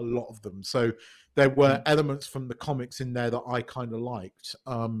 I've got a lot of them, so there were elements from the comics in there that I kind of liked.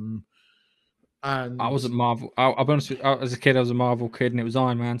 And I wasn't Marvel. I'll be honest with you, as a kid, I was a Marvel kid, and it was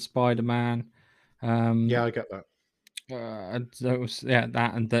Iron Man, Spider-Man. I get that. That was that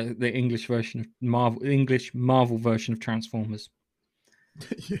and the English version of Marvel, English Marvel version of Transformers,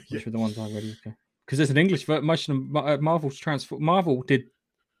 which were the ones I read. Because there's an English version of Marvel did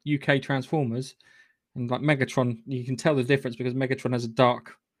UK Transformers, and like Megatron, you can tell the difference because Megatron has the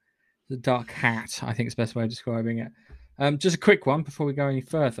dark hat. I think is the best way of describing it. Just a quick one before we go any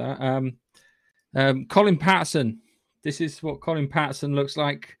further. Colin Pattinson. This is what Colin Pattinson looks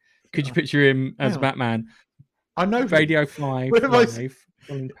like. Could you picture him as Batman? I know Radio 5 Live.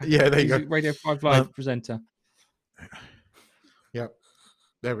 Yeah, there you go. Radio 5 Live presenter. Yeah,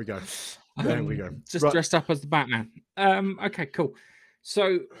 there we go. There we go. Just dressed up as the Batman. Okay, cool.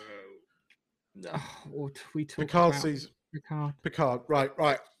 So, what we talk about? Picard.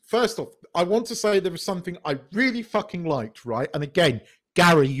 Right. First off, I want to say there was something I really fucking liked, right? And again,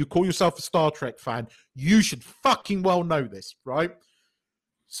 Gary, you call yourself a Star Trek fan. You should fucking well know this, right?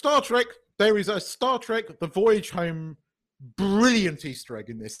 Star Trek, there is a Star Trek, The Voyage Home, brilliant Easter egg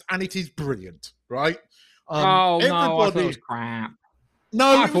in this, and it is brilliant, right? No, I thought it was crap.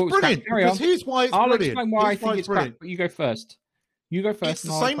 No, it was brilliant. Because here's why it's brilliant. I'll explain why I think it's crap, but you go first. It's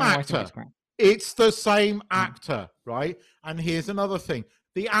the same actor. It's the same actor, right? And here's another thing.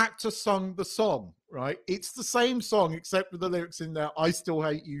 The actor sung the song, right? It's the same song, except with the lyrics in there, "I still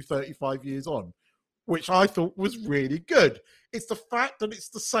hate you 35 years on." which I thought was really good. It's the fact that it's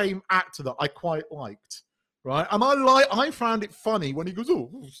the same actor that I quite liked, right? And I found it funny when he goes, "Oh,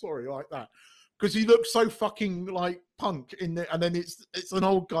 sorry," like that, because he looks so fucking like punk in there, and then it's an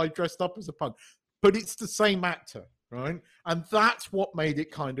old guy dressed up as a punk, but it's the same actor, right? And that's what made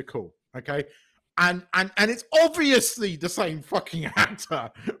it kind of cool, okay? And it's obviously the same fucking actor,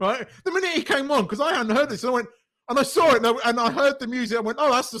 right? The minute he came on, because I hadn't heard this, and I went, and I saw it, and I heard the music, I went,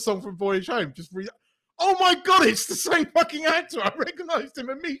 "Oh, that's the song from Voyage Home." Oh my God, it's the same fucking actor. I recognized him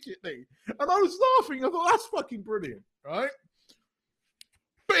immediately. And I was laughing. I thought, that's fucking brilliant, right?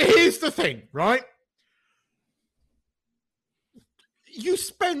 But here's the thing, right? You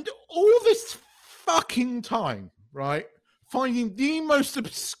spend all this fucking time, right, finding the most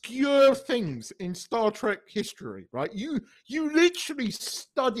obscure things in Star Trek history, right? You literally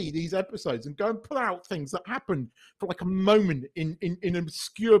study these episodes and go and pull out things that happened for like a moment in an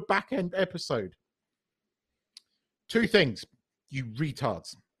obscure back-end episode. Two things, you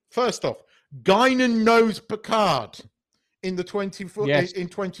retards. First off, Guinan knows Picard in the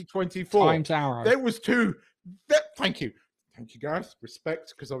 2024. Times Arrow. There was two. Thank you, Gareth.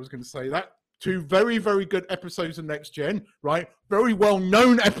 Respect, because I was going to say that. Two very, very good episodes of Next Gen, right? Very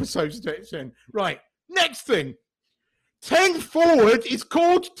well-known episodes of Next Gen, right? Next thing, 10 Forward is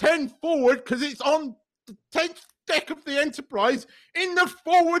called 10 Forward because it's on the 10th deck of the Enterprise in the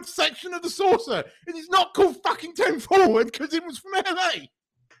forward section of the saucer. And it's not called fucking 10 Forward because it was from LA.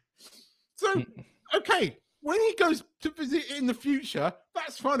 So, okay, when he goes to visit in the future,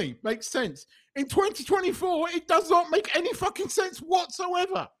 that's funny, makes sense. In 2024, it does not make any fucking sense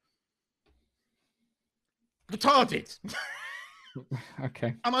whatsoever. Retarded.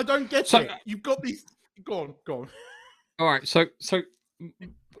 Okay. And I don't get it. You've got these... Go on. All right, so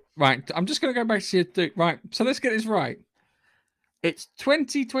right, I'm just going to go back to your... Right, so let's get this right. It's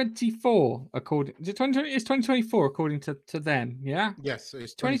 2024, according... Is it 2020? It's 2024, according to them, yeah? Yes,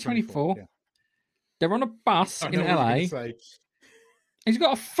 it's 2024. Yeah. They're on a bus in LA. He's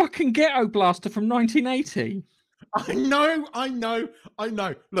got a fucking ghetto blaster from 1980. I know.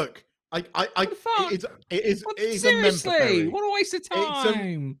 Look, it is seriously, what a waste of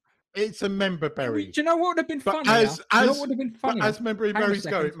time. It's a member berry. Do you know what would have been funnier? As member berries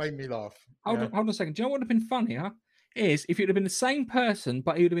go, it made me laugh. Hold on a second. Do you know what would have been funnier? Is if it would have been the same person,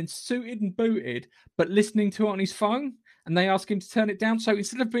 but he would have been suited and booted, but listening to it on his phone, and they ask him to turn it down. So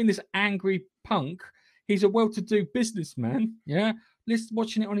instead of being this angry punk, he's a well-to-do businessman, yeah,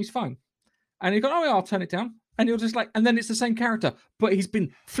 watching it on his phone. And he go, "Oh, yeah, I'll turn it down." And he'll just and then it's the same character, but he's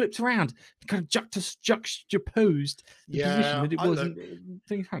been flipped around, kind of juxtaposed the position that it was in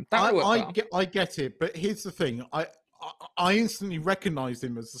things home. I get it, but here's the thing. I instantly recognized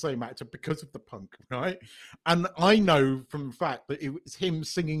him as the same actor because of the punk, right? And I know from the fact that it was him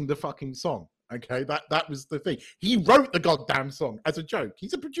singing the fucking song. Okay, that was the thing. He wrote the goddamn song as a joke.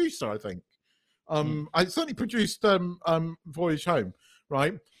 He's a producer, I think. I certainly produced Voyage Home,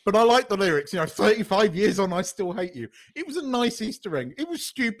 right? But I like the lyrics, 35 years on, I still hate you. It was a nice Easter egg. It was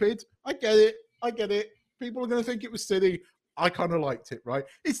stupid. I get it. People are going to think it was silly. I kind of liked it, right?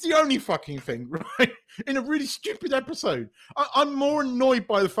 It's the only fucking thing, right? In a really stupid episode. I'm more annoyed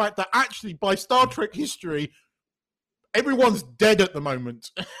by the fact that actually, by Star Trek history, everyone's dead at the moment,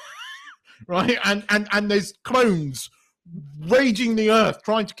 right? And there's clones raging the earth,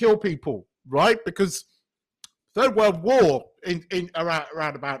 trying to kill people, right? Because Third World War in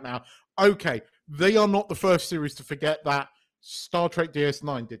around about now. Okay, they are not the first series to forget that. Star Trek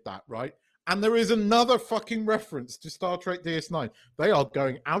DS9 did that, right? And there is another fucking reference to Star Trek DS9. They are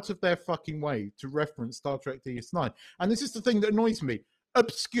going out of their fucking way to reference Star Trek DS9. And this is the thing that annoys me.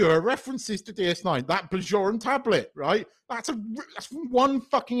 Obscure references to DS9. That Bajoran tablet, right? That's from one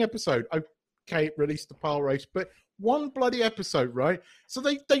fucking episode. Okay, it released the PAL race, but one bloody episode, right? So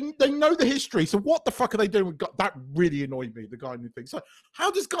they know the history. So what the fuck are they doing with that? Really annoyed me, the Guinan thing. So how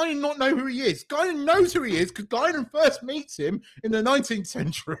does Guinan not know who he is? Guinan knows who he is because Guinan first meets him in the 19th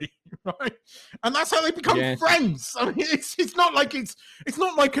century, right? And that's how they become friends. I mean, it's not like it's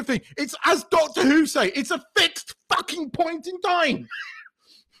not like a thing. It's, as Doctor Who say, it's a fixed fucking point in time.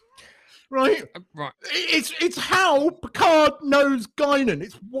 Right? Right. It's how Picard knows Guinan.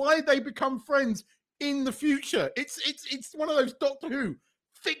 It's why they become friends in the future. It's one of those Doctor Who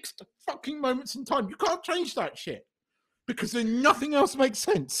fixed fucking moments in time. You can't change that shit because then nothing else makes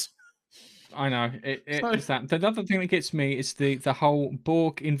sense. I know. It's that. The other thing that gets me is the whole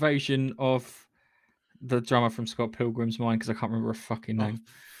Borg invasion of the drummer from Scott Pilgrim's mind, because I can't remember her fucking name.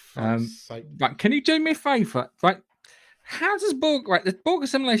 Right, can you do me a favour? Right, how does Borg? Right, the Borg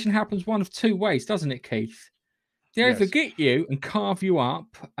assimilation happens one of two ways, doesn't it, Keith? They either Yes. get you and carve you up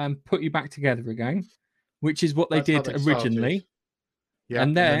and put you back together again, which is what they That's how did they started. originally. Yeah, And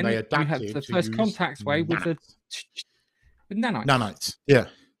and then they then you have adapted the to first use contact way with the nanites. nanites. Yeah.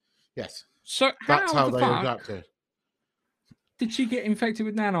 Yes. So That's how how the they fuck adapted. did she get infected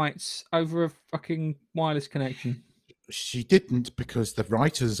with nanites over a fucking wireless connection? She didn't, because the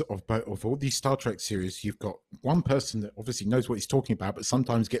writers of all these Star Trek series, you've got one person that obviously knows what he's talking about, but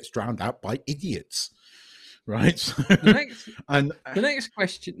sometimes gets drowned out by idiots, right? The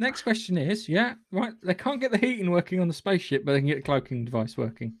next question is, yeah, right. They can't get the heating working on the spaceship, but they can get the cloaking device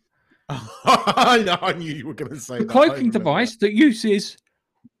working. I knew you were going to say The that. cloaking device that uses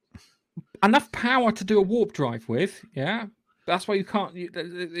enough power to do a warp drive with, yeah. That's why you can't.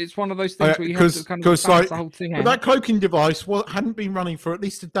 It's one of those things where you have to kind of balance the whole thing out. But that cloaking device hadn't been running for at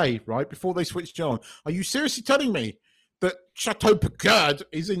least a day, right, before they switched it on. Are you seriously telling me that Chateau Picard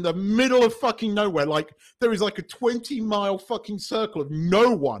is in the middle of fucking nowhere? Like, there is like a 20-mile fucking circle of no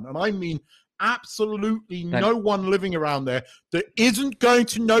one, and I mean absolutely no one living around there that isn't going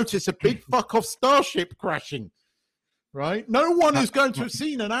to notice a big fuck off starship crashing. Right? No one is going to have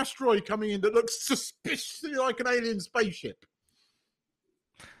seen an asteroid coming in that looks suspiciously like an alien spaceship.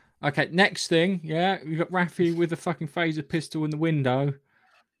 Okay, next thing, yeah, we've got Raffi with a fucking phaser pistol in the window,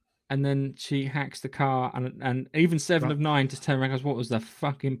 and then she hacks the car, and even Seven of Nine just turn around and goes, "What was the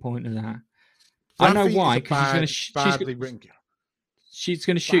fucking point of that?" Raffi, I know why, because she's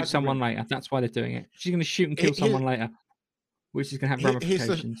going to shoot someone later. That's why they're doing it. She's going to shoot and kill someone later, which is going to have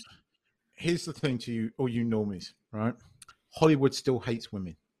ramifications. Here's the thing to you, all you normies, right? Hollywood still hates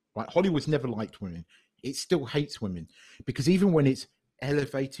women, right? Hollywood's never liked women. It still hates women, because even when it's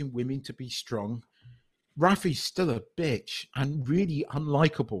elevating women to be strong, Raffi's still a bitch and really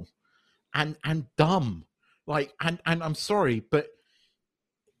unlikable and dumb. Like, and I'm sorry, but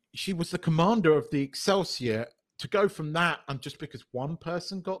she was the commander of the Excelsior. To go from that, and just because one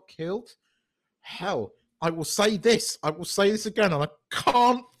person got killed, hell, I will say this again, and I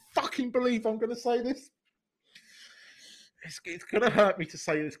can't fucking believe I'm going to say this. It's going to hurt me to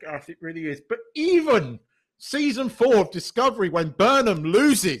say this, Gareth. It really is. But even season 4 of Discovery, when Burnham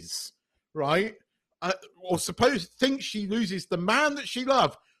loses, right, or thinks she loses the man that she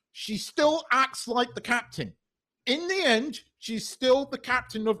loved, she still acts like the captain. In the end, she's still the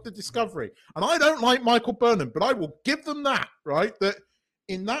captain of the Discovery. And I don't like Michael Burnham, but I will give them that, right? That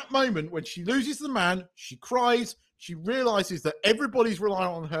in that moment, when she loses the man, she cries. She realizes that everybody's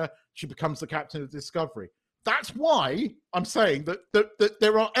relying on her. She becomes the captain of Discovery. That's why I'm saying that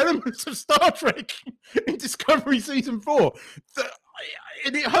there are elements of Star Trek in Discovery Season 4.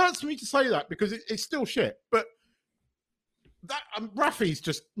 And it hurts me to say that, because it's still shit. But that Raffi's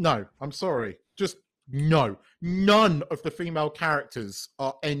just, no, I'm sorry. Just no. None of the female characters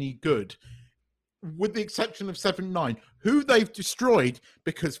are any good, with the exception of 7-9, who they've destroyed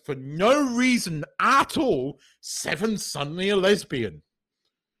because for no reason at all, Seven's suddenly a lesbian.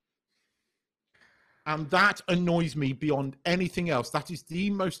 And that annoys me beyond anything else. That is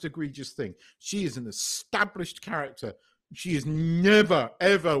the most egregious thing. She is an established character. She has never,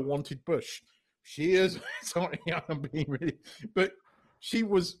 ever wanted Bush. She is, sorry, I'm being really, but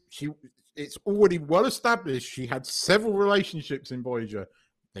it's already well established. She had several relationships in Voyager.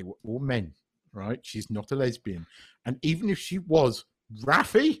 They were all men, right? She's not a lesbian. And even if she was,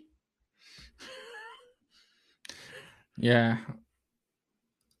 Raffi? Yeah.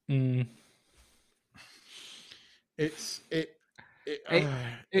 I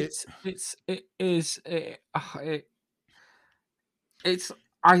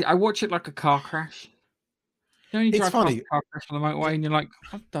watch it like a car crash. You know, you drive past a car crash on the motorway and you're like,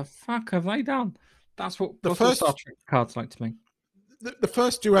 what the fuck have they done? That's what Star Trek cards like to me. The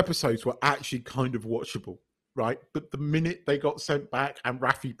first 2 episodes were actually kind of watchable, right? But the minute they got sent back and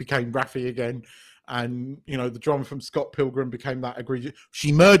Raffi became Raffi again, and, you know, the drama from Scott Pilgrim became that egregious.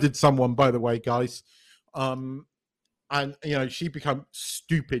 She murdered someone, by the way, guys. And, you know, she became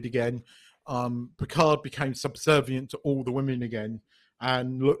stupid again. Picard became subservient to all the women again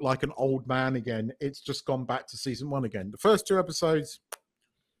and looked like an old man again. It's just gone back to season 1 again. The first 2 episodes,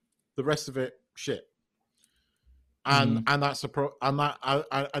 the rest of it, shit. And that's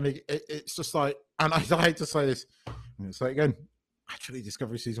it's just like, and I hate to say this, I'm going to say it again. Actually,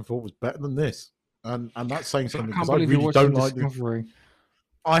 Discovery Season 4 was better than this. And that's saying something, because I really don't like Discovery.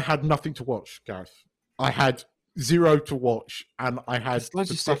 I had nothing to watch, Gareth. I had 0 to watch, and I had There's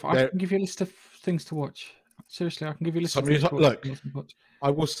loads of stuff. I can give you a list of things to watch. Seriously, I can give you a list of things to watch. Look, I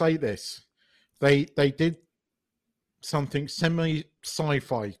will say this. They did something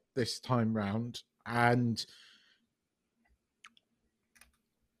semi-sci-fi this time round, and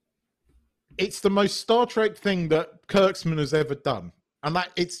it's the most Star Trek thing that Kurtzman has ever done, and that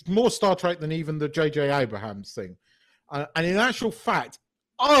it's more Star Trek than even the J.J. Abrams thing. And in actual fact,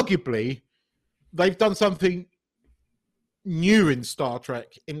 arguably, they've done something new in Star Trek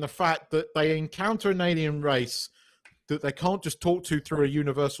in the fact that they encounter an alien race that they can't just talk to through a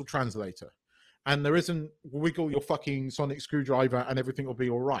universal translator. And there isn't wiggle your fucking sonic screwdriver and everything will be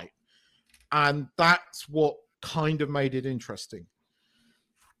all right. And that's what kind of made it interesting.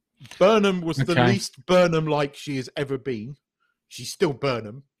 Burnham was the least Burnham-like she has ever been. She's still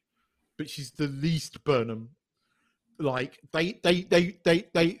Burnham, but she's the least Burnham. Like they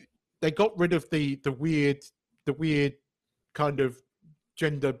got rid of the weird kind of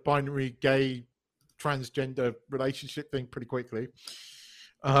gender binary gay transgender relationship thing pretty quickly,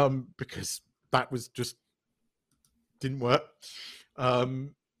 because that was just didn't work.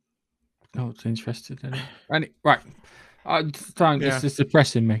 It's interested in it. And right, this is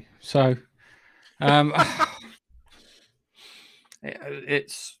depressing me. So,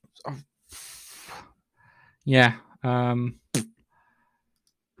 it's yeah.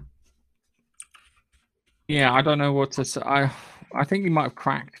 I don't know what to say. I think you might have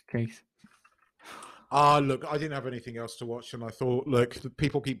cracked, Keith. Look, I didn't have anything else to watch, and I thought, look,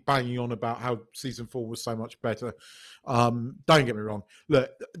 people keep banging on about how season 4 was so much better. Don't get me wrong.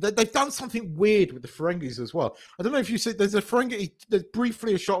 Look, they've done something weird with the Ferengis as well. I don't know if you see, there's a Ferengi, there's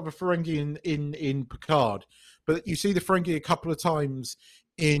briefly a shot of a Ferengi in Picard, but you see the Ferengi a couple of times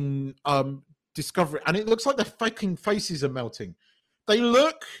in Discovery, and it looks like their fucking faces are melting. They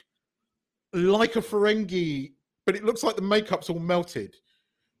look like a Ferengi, but it looks like the makeup's all melted.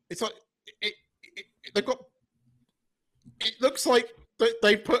 It's like they've got. It looks like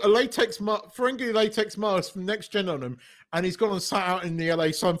they put a Ferengi latex mask from Next Gen on him, and he's gone and sat out in the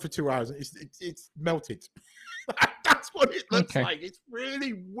LA sun for 2 hours. And it's melted. That's what it looks like. It's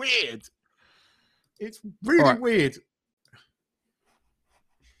really weird. It's really weird.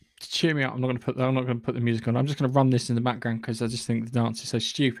 Cheer me up! I'm not going to put the music on. I'm just going to run this in the background because I just think the dance is so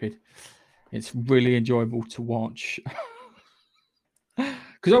stupid. It's really enjoyable to watch.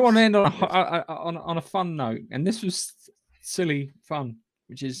 Because I want to end on a fun note, and this was silly fun,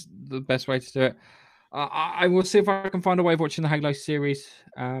 which is the best way to do it. I will see if I can find a way of watching the Halo series,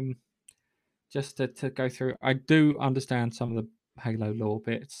 just to go through. I do understand some of the Halo lore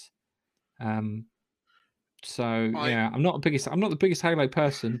bits, I'm not the biggest Halo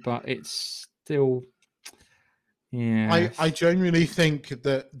person, but it's still. Yeah, I genuinely think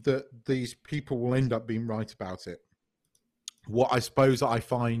that these people will end up being right about it. What I suppose I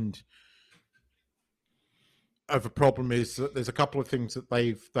find of a problem is that there's a couple of things that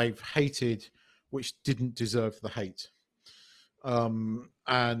they've hated which didn't deserve the hate,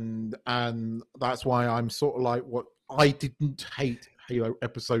 and that's why I'm sort of like, what I didn't hate Halo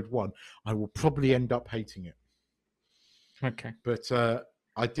Episode 1, I will probably end up hating it. Okay, but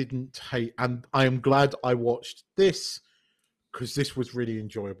I didn't hate, and I am glad I watched this because this was really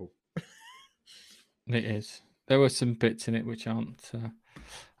enjoyable. It is. There were some bits in it which aren't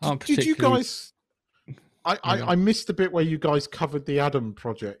particularly. Did you guys? I missed the bit where you guys covered the Adam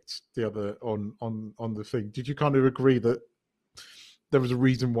project the other on the thing. Did you kind of agree that there was a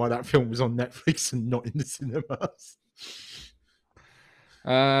reason why that film was on Netflix and not in the cinemas?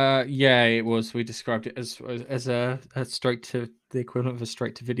 Yeah, it was. We described it as a straight to the equivalent of a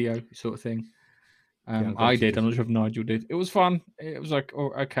straight to video sort of thing. I did. I'm not sure if Nigel did. It was fun. It was like,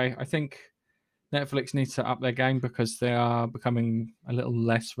 okay. I think Netflix needs to up their game because they are becoming a little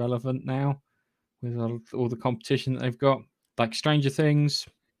less relevant now with all the competition that they've got, like Stranger Things,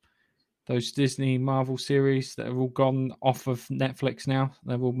 those Disney Marvel series that have all gone off of Netflix now.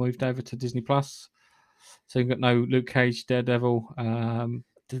 They've all moved over to Disney Plus. So you've got no Luke Cage, Daredevil.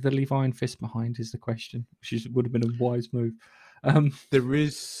 Did they leave Iron Fist behind is the question, which would have been a wise move. There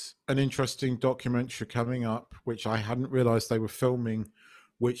is an interesting documentary coming up, which I hadn't realized they were filming,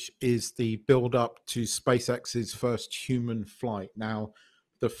 which is the build-up to SpaceX's first human flight. Now,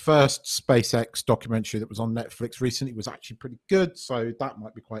 the first SpaceX documentary that was on Netflix recently was actually pretty good, so that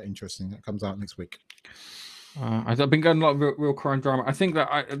might be quite interesting. That comes out next week. I've been going a lot of real crime drama. I think that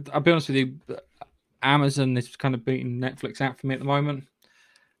I'll be honest with you, Amazon is kind of beating Netflix out for me at the moment.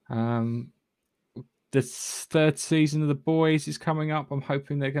 The third season of The Boys is coming up. I'm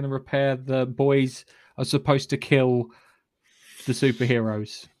hoping they're going to repair. The boys are supposed to kill the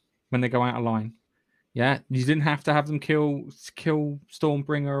superheroes when they go out of line. Yeah, you didn't have to have them kill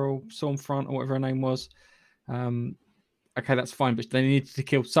Stormbringer or Stormfront or whatever her name was. Okay, that's fine, but they needed to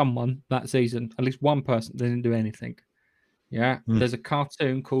kill someone that season. At least one person. They didn't do anything. Yeah, There's a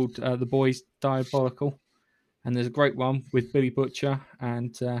cartoon called The Boys Diabolical, and there's a great one with Billy Butcher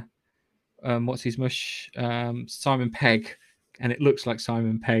and what's his mush, Simon Pegg, and it looks like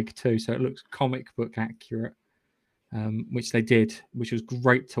Simon Pegg too, so it looks comic book accurate, which they did, which was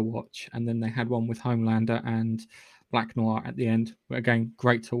great to watch. And then they had one with Homelander and Black Noir at the end, again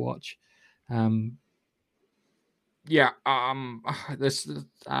great to watch. This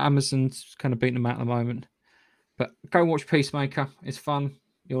Amazon's kind of beating them out at the moment, but go watch Peacemaker. It's fun.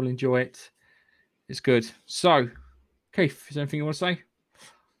 You'll enjoy it. It's good. So, Keith, is there anything you want to say?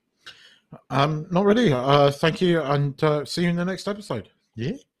 Not really. Thank you, and see you in the next episode.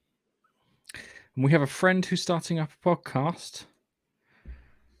 Yeah. And we have a friend who's starting up a podcast,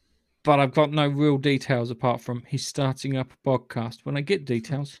 but I've got no real details apart from he's starting up a podcast. When I get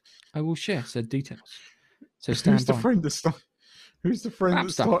details, I will share said details. So stand Who's the by. Who's the friend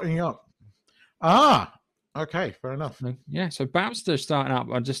that's Babster. starting up? Ah, okay, fair enough. Yeah, so Babster's starting up.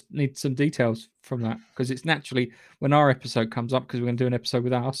 I just need some details from that because it's naturally when our episode comes up, because we're going to do an episode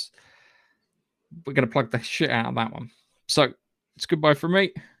with us, we're going to plug the shit out of that one. So it's goodbye from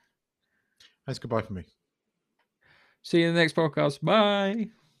me. That's goodbye for me. See you in the next podcast. Bye.